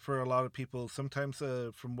a lot of people. Sometimes,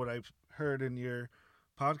 from what I've heard in your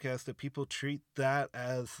podcast, that people treat that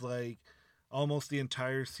as like almost the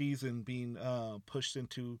entire season being pushed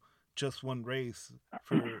into just one race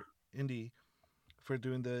for Indy for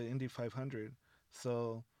doing the Indy 500.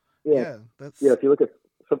 So Yeah. yeah, Yeah. that's If you look at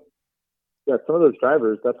some, yeah, some of those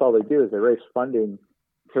drivers, that's all they do is they raise funding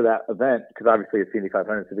for that event because obviously it's the Indy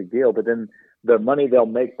 500, it's a big deal. But then the money they'll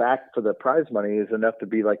make back for the prize money is enough to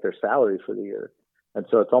be like their salary for the year, and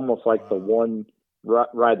so it's almost like the wow. one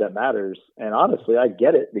ride that matters. And honestly, I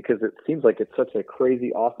get it because it seems like it's such a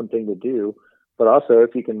crazy, awesome thing to do. But also,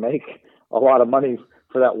 if you can make a lot of money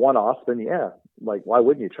for that one off, then yeah, like why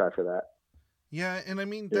wouldn't you try for that? Yeah, and I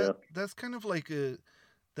mean Yeah. that's kind of like a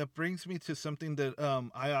that brings me to something that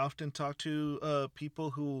I often talk to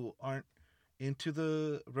people who aren't into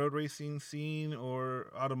the road racing scene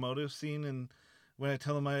or automotive scene, and when I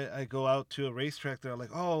tell them I go out to a racetrack, they're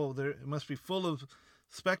like, "Oh, there it must be full of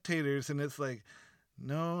spectators," and it's like,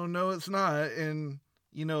 no, no, it's not. And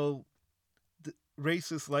you know,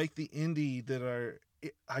 races like the Indy that are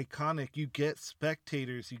iconic, you get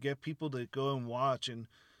spectators, you get people that go and watch and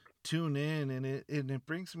tune in, and it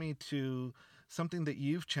brings me to something that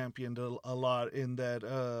you've championed a lot in that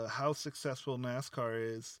how successful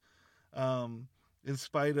NASCAR is, um, in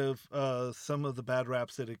spite of some of the bad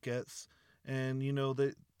raps that it gets, and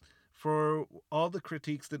that for all the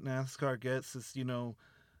critiques that NASCAR gets is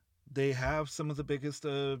they have some of the biggest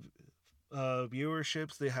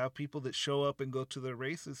viewerships. They have people that show up and go to their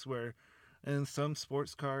races where in some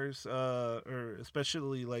sports cars, or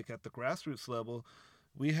especially like at the grassroots level,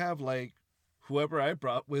 we have like whoever I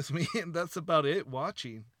brought with me, and that's about it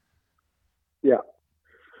watching. Yeah.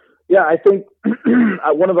 Yeah, I think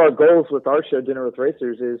one of our goals with our show, Dinner with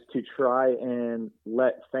Racers, is to try and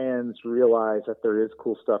let fans realize that there is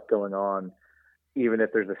cool stuff going on, even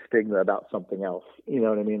if there's a stigma about something else. You know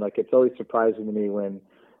what I mean? Like it's always surprising to me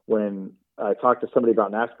when I talk to somebody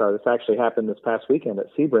about NASCAR. This actually happened this past weekend at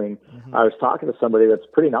Sebring. Mm-hmm. I was talking to somebody that's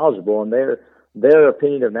pretty knowledgeable, and their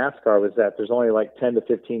opinion of NASCAR was that there's only like 10 to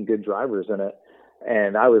 15 good drivers in it.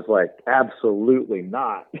 And I was like, absolutely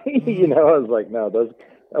not. Mm-hmm. I was like, no, those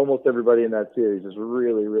almost everybody in that series is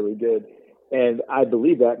really, really good. And I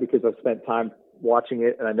believe that because I've spent time watching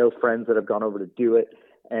it, and I know friends that have gone over to do it,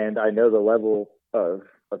 and I know the level of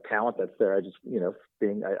talent that's there. I just,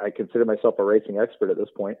 I consider myself a racing expert at this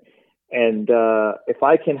point. And if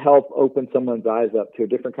I can help open someone's eyes up to a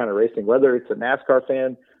different kind of racing, whether it's a NASCAR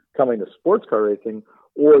fan coming to sports car racing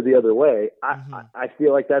or the other way, Mm-hmm. I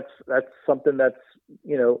feel like that's something that's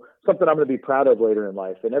something I'm going to be proud of later in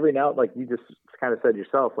life. And every now, like you just kind of said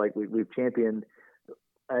yourself, like we've championed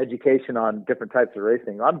education on different types of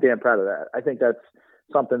racing. I'm damn proud of that. I think that's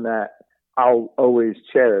something that I'll always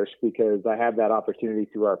cherish because I have that opportunity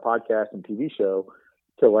through our podcast and TV show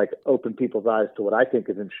to like open people's eyes to what I think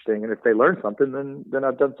is interesting. And if they learn something, then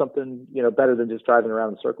I've done something, better than just driving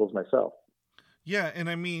around in circles myself. Yeah, and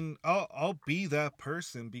I mean, I'll be that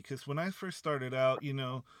person because when I first started out,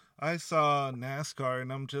 I saw NASCAR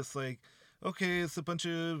and I'm just like, okay, it's a bunch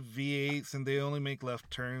of V8s and they only make left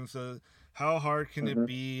turns. How hard can it Mm-hmm.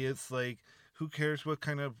 be? It's like, who cares what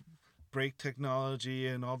kind of brake technology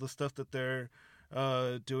and all the stuff that they're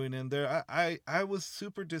doing in there? I was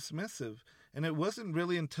super dismissive, and it wasn't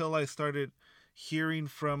really until I started hearing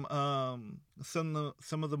from some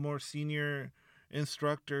of the more senior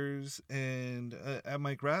instructors and at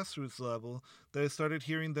my grassroots level that I started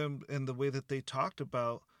hearing them and the way that they talked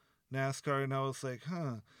about NASCAR, and I was like,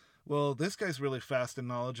 huh, well, this guy's really fast and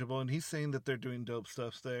knowledgeable, and he's saying that they're doing dope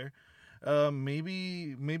stuff there.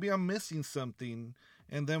 Maybe I'm missing something.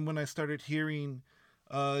 And then when I started hearing,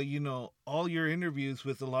 all your interviews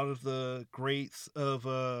with a lot of the greats of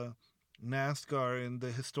NASCAR and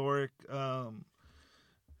the historic,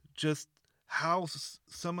 just how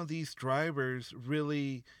some of these drivers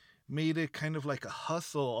really made it kind of like a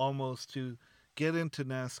hustle almost to get into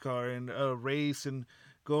NASCAR and race and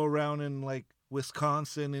go around in like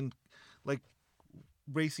Wisconsin and like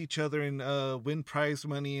race each other and win prize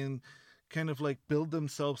money and kind of like build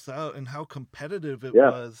themselves out, and how competitive it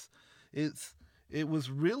Yeah. was. It's it was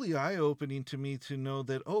really eye opening to me to know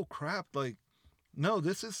that, oh crap, like no,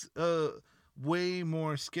 this is way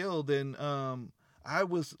more skill than I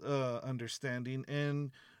was understanding.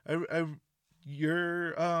 And I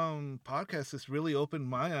your podcast has really opened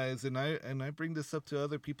my eyes, and I bring this up to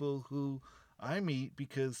other people who I meet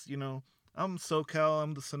because I'm SoCal.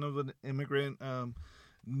 I'm the son of an immigrant.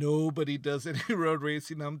 nobody does any road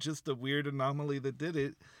racing. I'm just a weird anomaly that did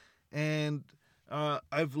it. And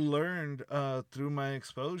I've learned through my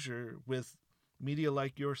exposure with media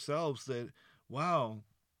like yourselves that, wow,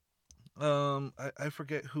 I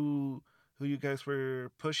forget who you guys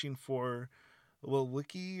were pushing for. Well,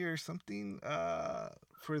 Wiki or something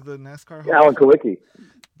for the NASCAR Hall of Alan Fame. Kawicki.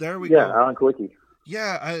 There we Yeah, go. Alan Kawicki.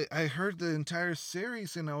 Yeah, I heard the entire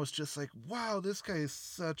series and I was just like, wow, this guy is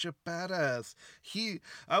such a badass.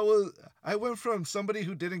 I went from somebody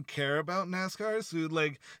who didn't care about NASCAR to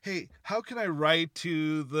like, hey, how can I write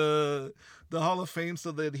to the Hall of Fame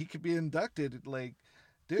so that he could be inducted? Like,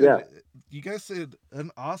 Yeah. dude, you guys did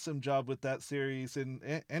an awesome job with that series, and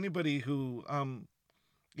anybody who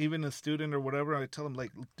even a student or whatever, I tell them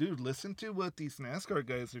like, dude, listen to what these NASCAR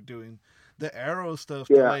guys are doing. The arrow stuff,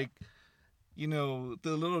 the Yeah. like, the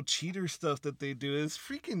little cheater stuff that they do is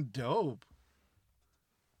freaking dope.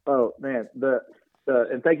 Oh man, the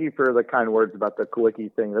and thank you for the kind words about the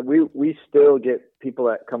Kawicki thing. That we still get people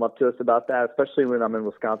that come up to us about that, especially when I'm in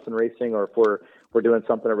Wisconsin racing or if we're doing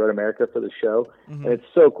something at Road America for the show. Mm-hmm. And it's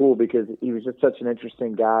so cool because he was just such an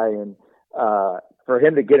interesting guy, and for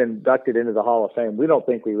him to get inducted into the Hall of Fame, we don't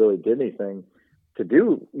think we really did anything to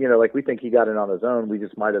do, like we think he got in on his own. We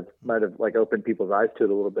just might have like opened people's eyes to it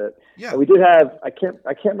a little bit. Yeah. And we did have, I can't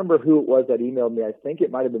remember who it was that emailed me. I think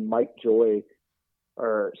it might have been Mike Joy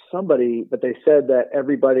or somebody, but they said that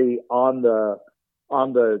everybody on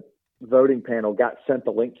the voting panel got sent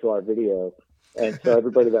the link to our video. And so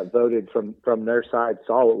everybody that voted from their side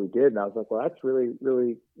saw what we did. And I was like, well, that's really,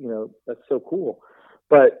 really, that's so cool.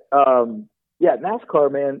 But, yeah,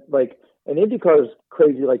 NASCAR, man, like, and IndyCar is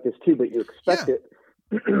crazy like this too, but you expect it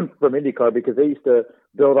from IndyCar because they used to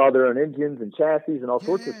build all their own engines and chassis and all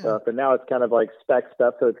sorts of stuff. And now it's kind of like spec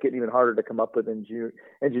stuff. So it's getting even harder to come up with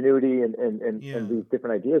ingenuity and these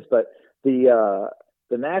different ideas. But the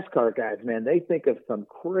NASCAR guys, man, they think of some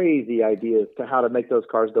crazy ideas to how to make those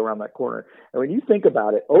cars go around that corner. And when you think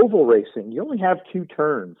about it, oval racing, you only have 2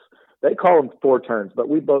 turns. They call them 4 turns, but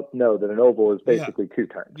we both know that an oval is basically 2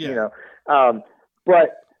 turns,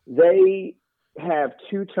 but they have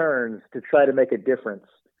 2 turns to try to make a difference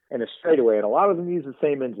in a straightaway. And a lot of them use the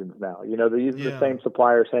same engines now. They're using the same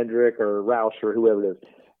suppliers, Hendrick or Roush or whoever it is.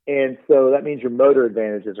 And so that means your motor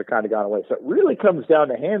advantages are kind of gone away. So it really comes down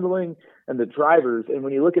to handling and the drivers. And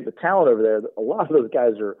when you look at the talent over there, a lot of those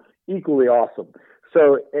guys are equally awesome.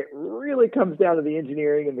 So it really comes down to the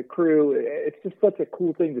engineering and the crew. It's just such a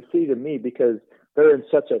cool thing to see to me because they're in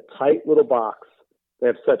such a tight little box. They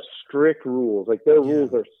have such strict rules. Like their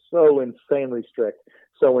rules are so insanely strict.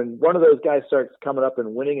 So when one of those guys starts coming up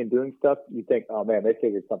and winning and doing stuff, you think, oh man, they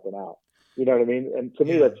figured something out. You know what I mean? And to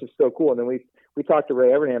me, that's just so cool. And then we talked to Ray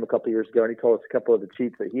Evernham a couple of years ago, and he told us a couple of the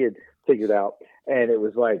cheats that he had figured out. And it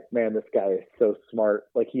was like, man, this guy is so smart.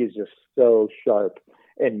 Like he is just so sharp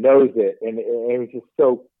and knows it. And it was just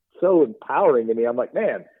so empowering to me. I'm like,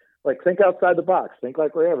 man, like think outside the box. Think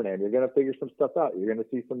like Ray Evernham. You're going to figure some stuff out. You're going to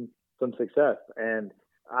see some success. And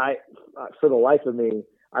for the life of me,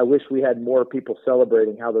 I wish we had more people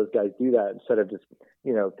celebrating how those guys do that instead of just,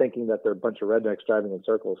 thinking that they're a bunch of rednecks driving in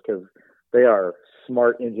circles, because they are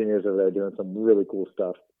smart engineers over there doing some really cool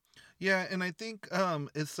stuff. Yeah, and I think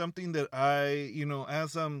it's something that I,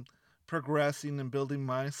 as I'm progressing and building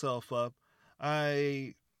myself up,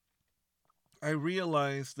 I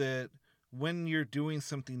realize that when you're doing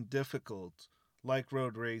something difficult like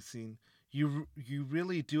road racing, you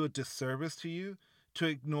really do a disservice to you to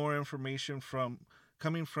ignore information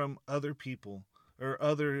coming from other people or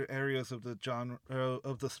other areas of the genre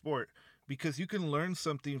of the sport, because you can learn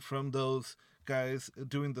something from those guys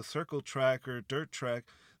doing the circle track or dirt track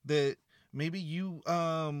that maybe you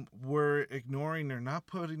were ignoring or not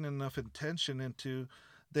putting enough attention into,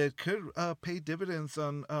 that could pay dividends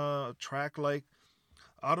on a track like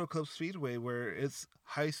Auto Club Speedway, where it's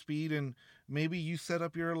high speed and maybe you set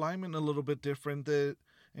up your alignment a little bit different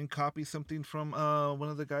and copy something from one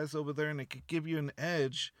of the guys over there, and it could give you an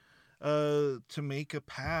edge to make a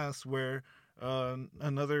pass where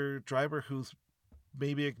another driver who's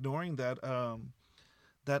maybe ignoring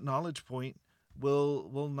that knowledge point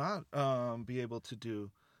will not be able to do.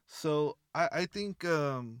 So I think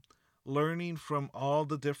learning from all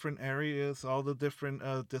the different areas, all the different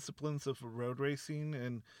disciplines of road racing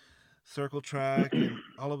and circle track and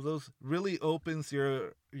all of those really opens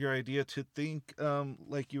your idea to think,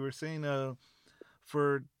 like you were saying,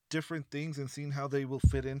 for different things and seeing how they will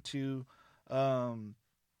um,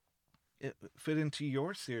 fit into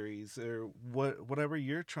your series or whatever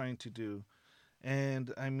you're trying to do.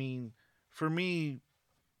 And I mean, for me,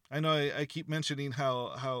 I know I keep mentioning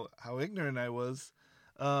how ignorant I was.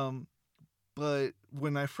 Um, But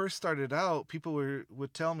when I first started out, people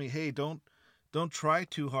would tell me, "Hey, don't try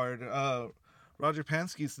too hard. Roger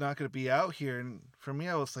Penske's not going to be out here." And for me,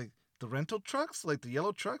 I was like, the rental trucks, like the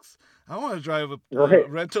yellow trucks. I want to drive a Right.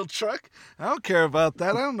 rental truck. I don't care about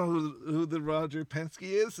that. I don't know who the Roger Penske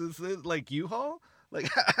is. Is it like U-Haul? Like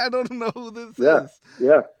I don't know who this Yeah. is.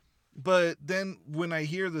 Yeah. But then when I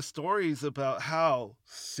hear the stories about how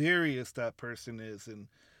serious that person is, and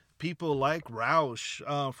people like Roush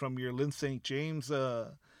from your Lynn St. James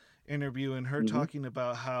interview, and her Hmm. talking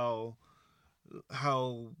about how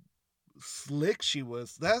slick she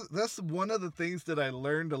was. That's one of the things that I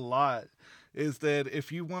learned a lot, is that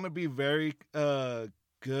if you want to be very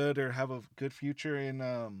good or have a good future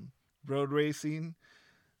in road racing,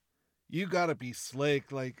 you gotta be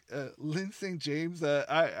slick. Like Lynn St. James,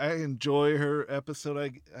 I enjoy her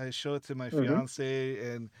episode. I show it to my Hmm.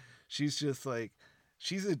 fiance, and she's just like,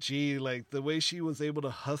 she's a G. Like the way she was able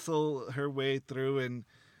to hustle her way through and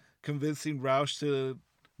convincing Roush to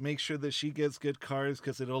make sure that she gets good cars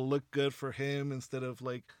because it'll look good for him instead of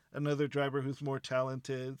like another driver who's more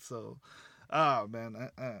talented. So, man,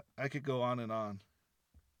 I could go on and on.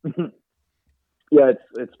 Yeah,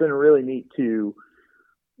 it's been really neat to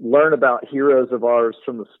learn about heroes of ours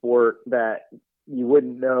from the sport that you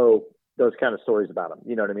wouldn't know those kind of stories about them.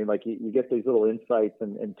 You know what I mean? Like you get these little insights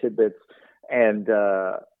and tidbits, and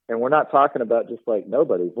we're not talking about just like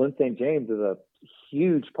nobodies. Lynn St. James is a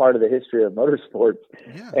huge part of the history of motorsports,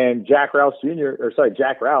 Yeah. and Jack Roush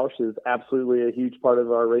is absolutely a huge part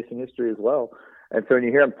of our racing history as well. And so when you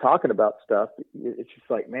hear him talking about stuff, it's just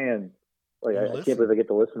like, man, like You I can't believe listen. I get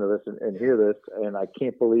to listen to this and Yeah. hear this, and I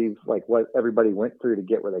can't believe like what everybody went through to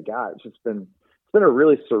get where they got. It's been a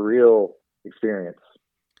really surreal experience.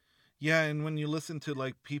 Yeah, and when you listen to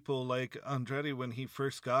like people like Andretti when he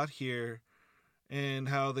first got here, and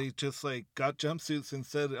how they just like got jumpsuits and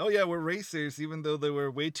said, "Oh yeah, we're racers," even though they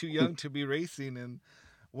were way too young to be racing, and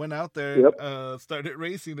went out there and Yep. started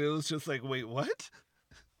racing. It was just like, wait, what?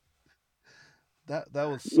 That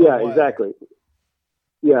was so Yeah. wild. Exactly.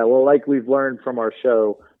 Yeah. Well, like we've learned from our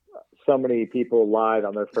show, so many people lied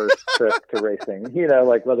on their first trip to racing. You know,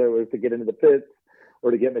 like whether it was to get into the pits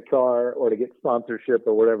or to get in the car or to get sponsorship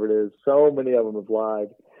or whatever it is. So many of them have lied,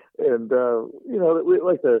 and you know, we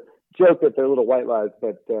like to joke that they're little white lies,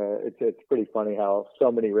 but it's pretty funny how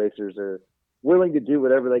so many racers are willing to do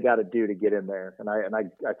whatever they got to do to get in there, and I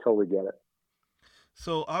totally get it.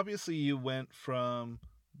 So obviously, you went from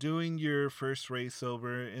doing your first race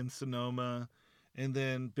over in Sonoma, and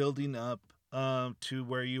then building up to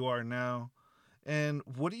where you are now. And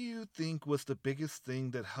what do you think was the biggest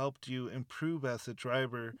thing that helped you improve as a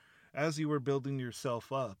driver as you were building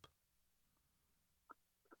yourself up?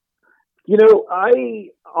 You know, I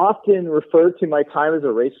often refer to my time as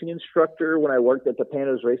a racing instructor when I worked at the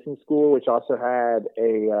Panos Racing School, which also had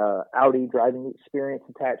a Audi driving experience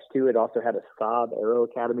attached to it. Also had a Saab Aero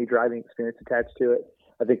Academy driving experience attached to it.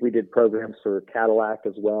 I think we did programs for Cadillac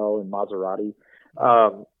as well and Maserati. Mm-hmm.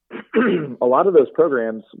 Um, a lot of those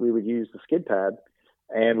programs, we would use the skid pad,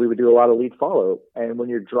 and we would do a lot of lead follow. And when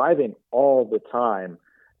you're driving all the time,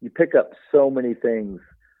 you pick up so many things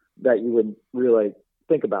that you would really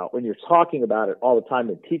think about when you're talking about it all the time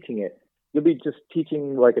and teaching it. You'll be just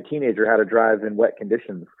teaching like a teenager how to drive in wet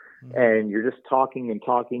conditions, Mm-hmm. and you're just talking and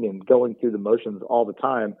talking and going through the motions all the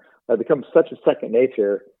time. That becomes such a second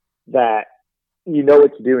nature that you know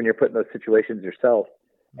what to do and you're put in those situations yourself.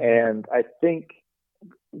 Mm-hmm. And I think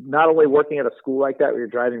not only working at a school like that where you're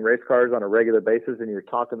driving race cars on a regular basis and you're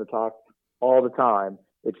talking the talk all the time,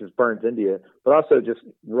 it just burns into you, but also just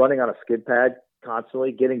running on a skid pad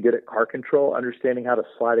constantly, getting good at car control, understanding how to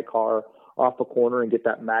slide a car off a corner and get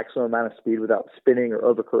that maximum amount of speed without spinning or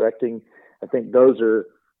overcorrecting. I think those are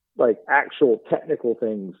like actual technical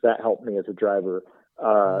things that helped me as a driver,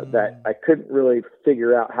 that Mm. I couldn't really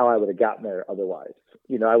figure out how I would have gotten there otherwise.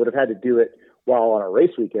 You know, I would have had to do it while on a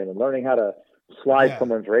race weekend, and learning how to slide Yeah,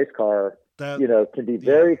 someone's race car, that you know, can be yeah.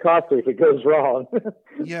 very costly if it goes wrong.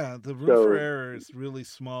 Yeah, the room for So error is really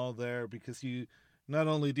small there because you not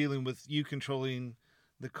only dealing with you controlling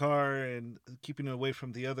the car and keeping it away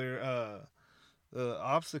from the other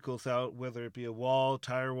obstacles out, whether it be a wall,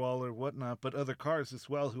 tire wall, or whatnot, but other cars as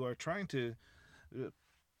well who are trying to uh,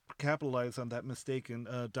 capitalize on that mistake and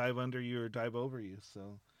dive under you or dive over you.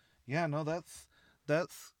 So, yeah, no, that's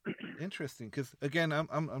interesting because again,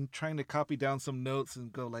 I'm trying to copy down some notes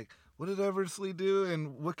and go like, what did Eversley do,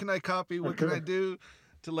 and what can I copy? What can I do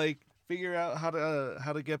to like figure out how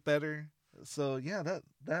to get better? So yeah,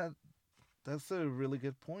 that's a really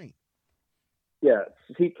good point. yeah,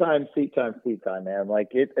 seat time, seat time, man. Like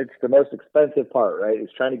it's the most expensive part, right?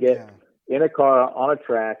 It's trying to get Yeah. in a car on a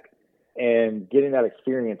track and getting that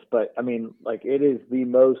experience. But I mean, like, it is the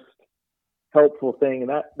most helpful thing, and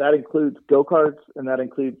that includes go-karts, and that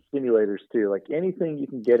includes simulators too. Like, anything you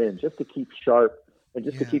can get in just to keep sharp and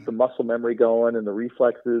just to keep the muscle memory going and the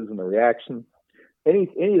reflexes and the reaction. Any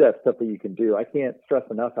of that stuff that you can do, I can't stress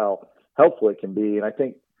enough how helpful it can be. And I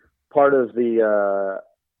think part of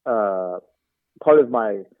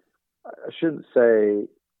my, I shouldn't say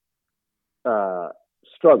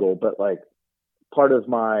struggle, but like, part of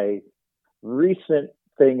my recent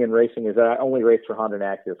thing in racing is that I only race for Honda and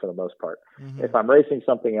Acura for the most part. Mm-hmm. If I'm racing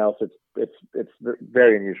something else, it's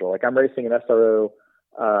very unusual. Like, I'm racing an SRO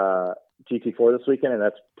GT4 this weekend, and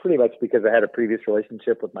that's pretty much because I had a previous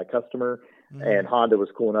relationship with my customer, mm-hmm. and Honda was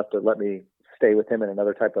cool enough to let me stay with him in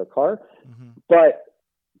another type of car. Mm-hmm. But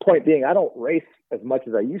point being, I don't race as much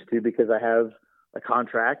as I used to because I have a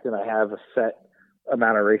contract and I have a set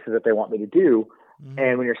amount of races that they want me to do. Mm-hmm.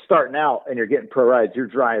 And when you're starting out and you're getting pro rides, you're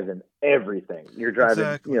driving everything. You're driving,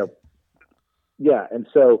 exactly. Yeah. And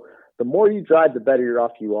so the more you drive, the better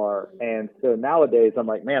off you are. And so nowadays I'm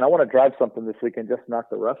like, man, I want to drive something this weekend, just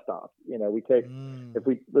knock the rust off. If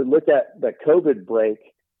we look at the COVID break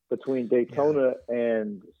between Daytona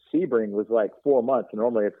and Sebring was like 4 months. And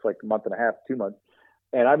normally it's like a month and a half, 2 months.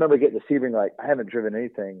 And I remember getting to Sebring, like, I haven't driven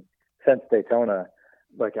anything since Daytona.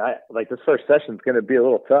 Like, this first session is going to be a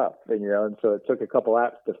little tough, and so it took a couple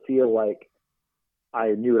laps to feel like I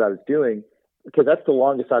knew what I was doing, because that's the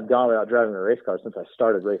longest I've gone without driving a race car since I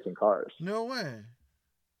started racing cars. No way.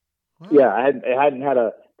 Wow. Yeah, I hadn't had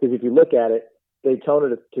because if you look at it,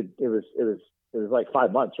 Daytona it was like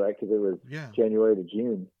 5 months, right? Because it was January to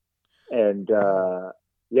June, and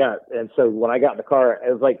and so when I got in the car,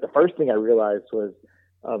 it was like the first thing I realized was,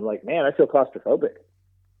 I'm like, man, I feel claustrophobic.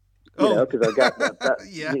 Because I've got that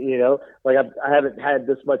like I haven't had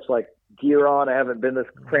this much like gear on. I haven't been this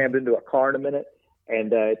crammed into a car in a minute.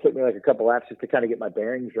 And it took me like a couple laps just to kind of get my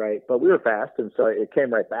bearings right. But we were fast, and so it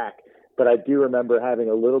came right back. But I do remember having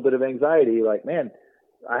a little bit of anxiety, like, man,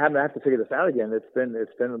 I haven't have to figure this out again. It's been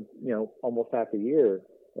almost half a year.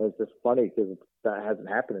 And it's just funny because that hasn't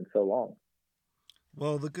happened in so long.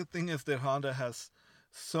 Well, the good thing is that Honda has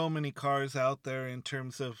so many cars out there in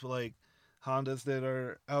terms of like Hondas that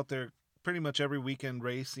are out there pretty much every weekend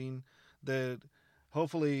racing, that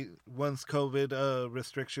hopefully once COVID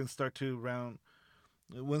restrictions start to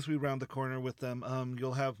once we round the corner with them,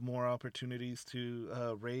 you'll have more opportunities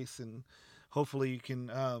to race, and hopefully you can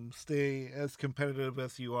stay as competitive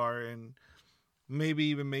as you are, and maybe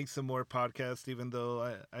even make some more podcasts, even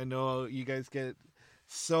though I know you guys get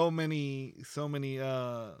so many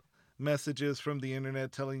messages from the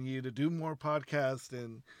internet telling you to do more podcasts.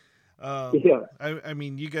 And I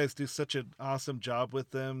mean, you guys do such an awesome job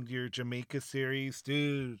with them. Your Jamaica series,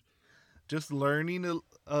 dude, just learning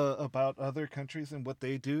about other countries and what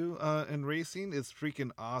they do in racing is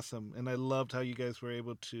freaking awesome. And I loved how you guys were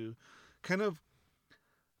able to kind of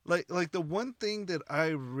like the one thing that I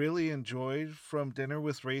really enjoyed from Dinner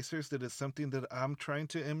with Racers, that is something that I'm trying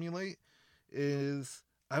to emulate, is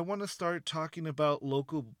I want to start talking about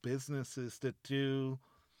local businesses that do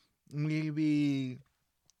maybe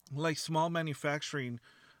like small manufacturing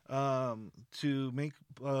to make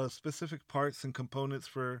specific parts and components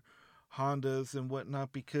for Hondas and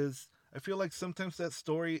whatnot, because I feel like sometimes that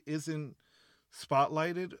story isn't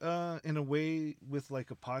spotlighted in a way with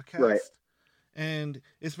like a podcast. Right. And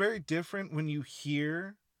it's very different when you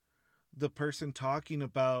hear the person talking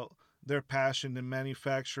about their passion in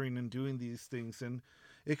manufacturing and doing these things. And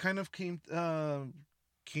it kind of came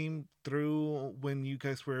through when you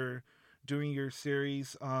guys were doing your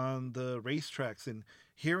series on the racetracks and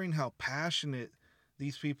hearing how passionate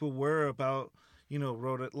these people were about,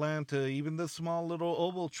 Road Atlanta, even the small little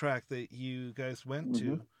oval track that you guys went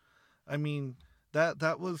to. I mean,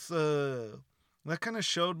 that was that kind of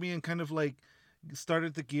showed me and kind of like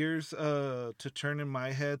started the gears to turn in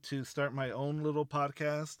my head to start my own little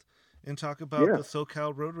podcast and talk about the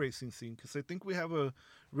SoCal road racing scene, because I think we have a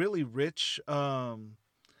really rich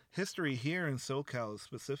history here in SoCal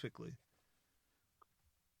specifically.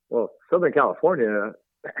 Well, Southern California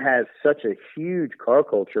has such a huge car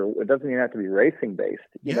culture. It doesn't even have to be racing based.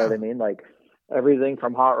 You know what I mean? Like everything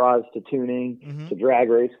from hot rods to tuning to drag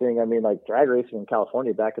racing. I mean, like drag racing in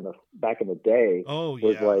California back in the day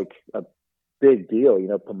was like a big deal.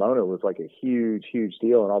 Pomona was like a huge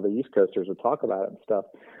deal, and all the East Coasters would talk about it and stuff.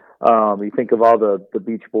 You think of all the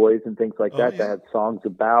Beach Boys and things like that that had songs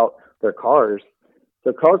about their cars.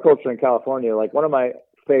 So car culture in California, like one of my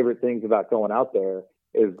favorite things about going out there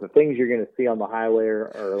is the things you're going to see on the highway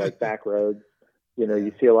or like back roads.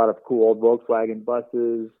 You see a lot of cool old Volkswagen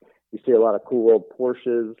buses. You see a lot of cool old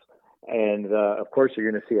Porsches. And of course, you're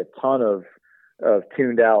going to see a ton of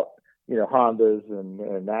tuned out, Hondas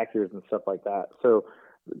and Acuras and stuff like that. So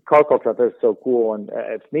car culture out there is so cool, and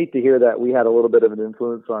it's neat to hear that we had a little bit of an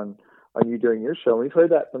influence on you during your show. And we've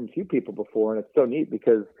heard that from a few people before, and it's so neat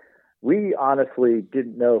because we honestly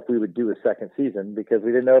didn't know if we would do a second season because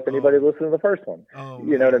we didn't know if anybody listened to the first one.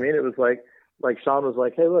 You know what I mean? It was like Sean was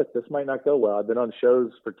like, hey, look, this might not go well. I've been on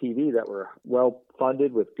shows for TV that were well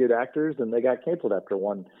funded with good actors, and they got canceled after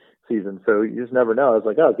one season. So you just never know. I was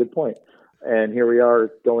like, oh, good point. And here we are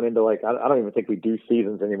going into I don't even think we do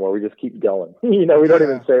seasons anymore. We just keep going. We don't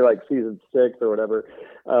even say season 6 or whatever.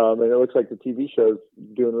 And it looks like the TV show's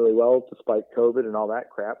doing really well despite COVID and all that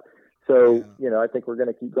crap. So, I think we're going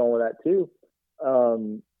to keep going with that too.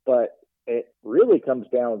 But it really comes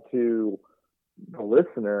down to the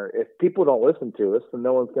listener. If people don't listen to us, then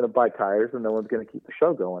no one's going to buy tires and no one's going to keep the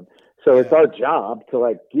show going. So it's our job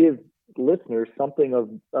to give listeners something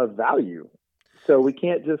of value. So we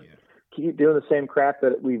can't just keep doing the same crap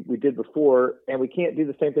that we did before, and we can't do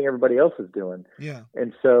the same thing everybody else is doing. Yeah.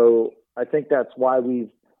 And so I think that's why we've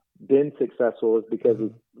been successful, is because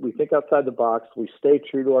we think outside the box. We stay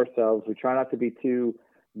true to ourselves. We try not to be too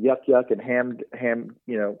yuck and ham,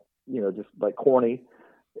 just corny.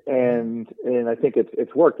 And I think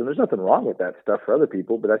it's worked. And there's nothing wrong with that stuff for other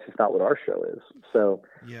people, but that's just not what our show is. So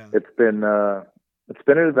it's been an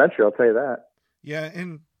adventure. I'll tell you that. Yeah.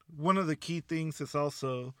 And one of the key things is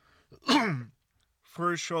also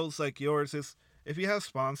for shows like yours is if you have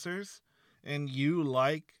sponsors and you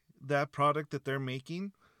like that product that they're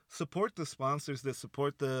making, support the sponsors that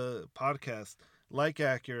support the podcast, like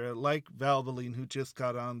Acura, like Valvoline, who just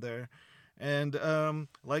got on there, and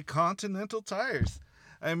like Continental Tires.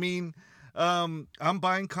 I mean, I'm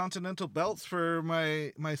buying Continental belts for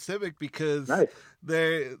my Civic because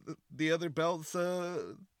the other belts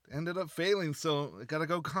ended up failing, so I gotta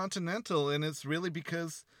go Continental, and it's really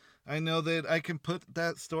because I know that I can put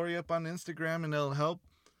that story up on Instagram and it'll help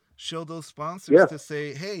show those sponsors to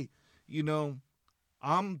say, hey,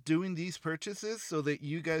 I'm doing these purchases so that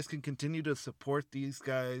you guys can continue to support these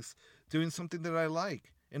guys doing something that I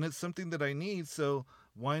like. And it's something that I need. So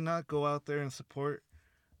why not go out there and support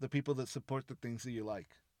the people that support the things that you like?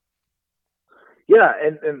 Yeah.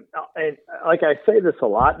 And like I say this a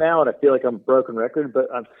lot now, and I feel like I'm a broken record, but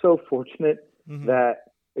I'm so fortunate that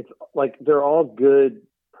it's they're all good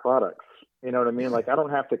products. You know what I mean? I don't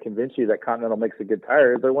have to convince you that Continental makes a good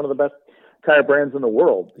tire. They're one of the best tire brands in the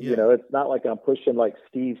world. It's not like I'm pushing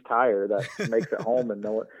Steve's tire that makes it home and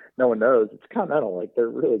no one knows. It's Continental. They're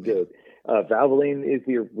really good. Valvoline is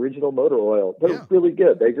the original motor oil. They're really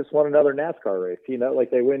good. They just won another NASCAR race.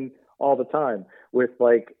 They win all the time with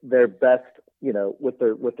their best. With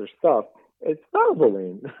their stuff. It's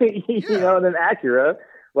Valvoline. And then Acura.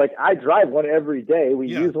 I drive one every day. We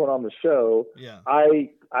use one on the show. Yeah.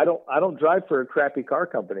 I don't drive for a crappy car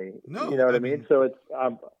company. No, you know what I mean? So it's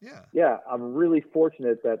I'm really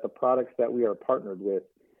fortunate that the products that we are partnered with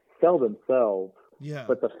sell themselves. Yeah.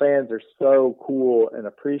 But the fans are so cool and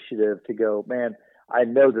appreciative to go, man, I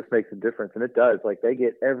know this makes a difference, and it does. They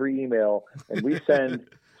get every email, and we send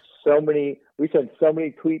so many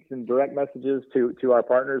tweets and direct messages to our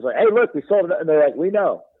partners hey, look, we saw it, and they're like, we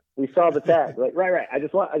know. We saw the tag. Right. I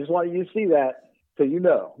just want you to see that so you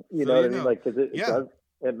know. You know what I mean? Because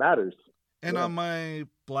it matters. And on my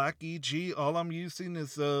black EG, all I'm using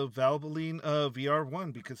is a Valvoline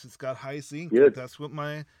VR1 because it's got high zinc. That's what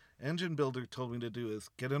my engine builder told me to do, is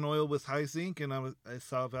get an oil with high zinc. And I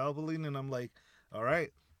saw Valvoline, and I'm like, all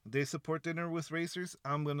right, they support Dinner with Racers.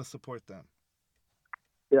 I'm going to support them.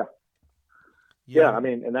 Yeah. I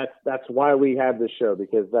mean, and that's why we have this show,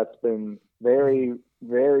 because that's been very,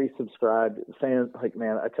 very subscribed fans.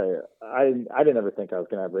 Man, I tell you, I didn't ever think I was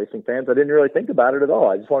going to have racing fans. I didn't really think about it at all.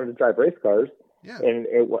 I just wanted to drive race cars. Yeah. And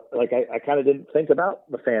I kind of didn't think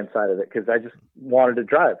about the fan side of it because I just wanted to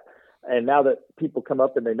drive. And now that people come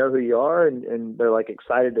up and they know who you are and they're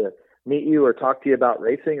excited to meet you or talk to you about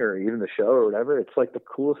racing or even the show or whatever, it's the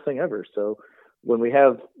coolest thing ever. So when we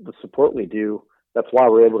have the support we do, that's why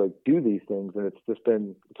we're able to do these things. And it's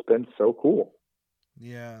been so cool.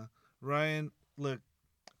 Yeah. Ryan, look,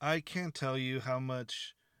 I can't tell you how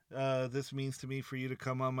much this means to me for you to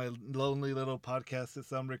come on my lonely little podcast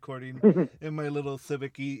that I'm recording in my little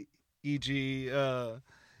Civic EG.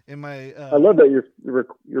 In my, I love that you're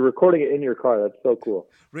recording it in your car. That's so cool.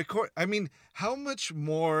 I mean, how much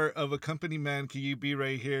more of a company man can you be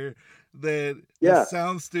right here? That the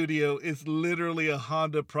sound studio is literally a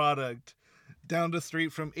Honda product down the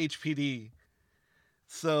street from HPD.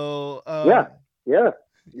 So yeah.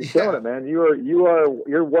 You're killing it, man.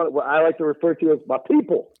 You're what I like to refer to as my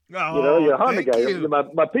people. Oh, you're a Honda guy. You. You're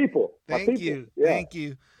my people. Thank you. Yeah. Thank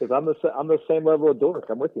you. Because I'm the same level of dork.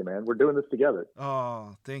 I'm with you, man. We're doing this together.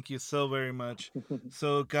 Oh, thank you so very much.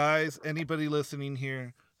 So, guys, anybody listening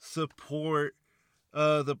here, support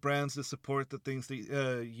the brands that support the things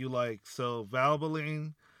that you like. So,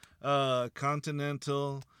 Valvoline,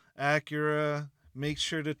 Continental, Acura. Make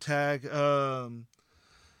sure to tag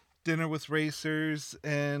Dinner with Racers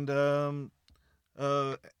and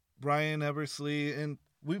Brian Eversley, and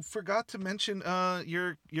we forgot to mention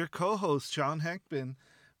your co-host Sean Heckman,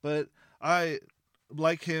 but I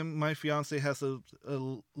like him. My fiance has a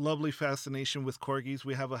lovely fascination with corgis.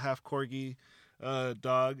 We have a half corgi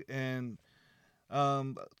dog, and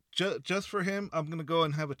just for him, I'm gonna go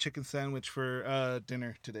and have a chicken sandwich for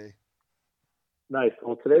dinner today. Nice.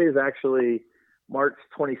 Well, today is actually March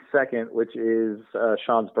 22nd, which is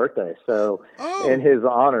Sean's birthday. So, in his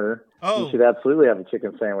honor, you should absolutely have a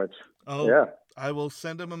chicken sandwich. Oh, yeah. I will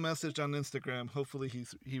send him a message on Instagram. Hopefully,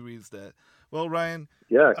 he reads that. Well, Ryan,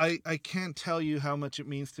 yeah, I can't tell you how much it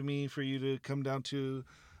means to me for you to come down to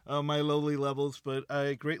my lowly levels, but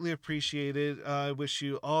I greatly appreciate it. I wish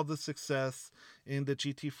you all the success in the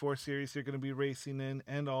GT4 series you're going to be racing in,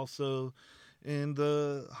 and also in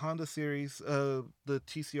the Honda series, the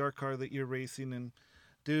TCR car that you're racing. And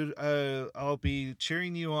dude, I'll be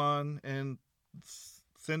cheering you on and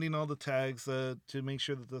sending all the tags to make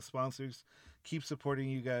sure that the sponsors keep supporting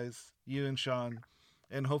you guys, you and Sean,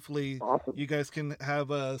 and hopefully awesome. You guys can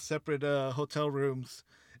have separate hotel rooms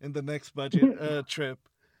in the next budget trip.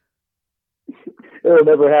 It'll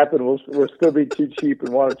never happen. We'll still be too cheap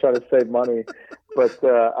and want to try to save money. But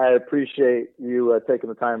I appreciate you taking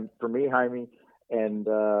the time for me, Jaime. And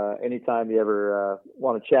anytime you ever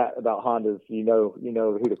want to chat about Hondas, you know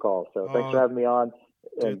who to call. So thanks for having me on,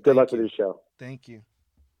 and dude, good luck with your show. Thank you.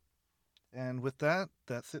 And with that,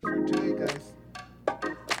 that's it for today, guys.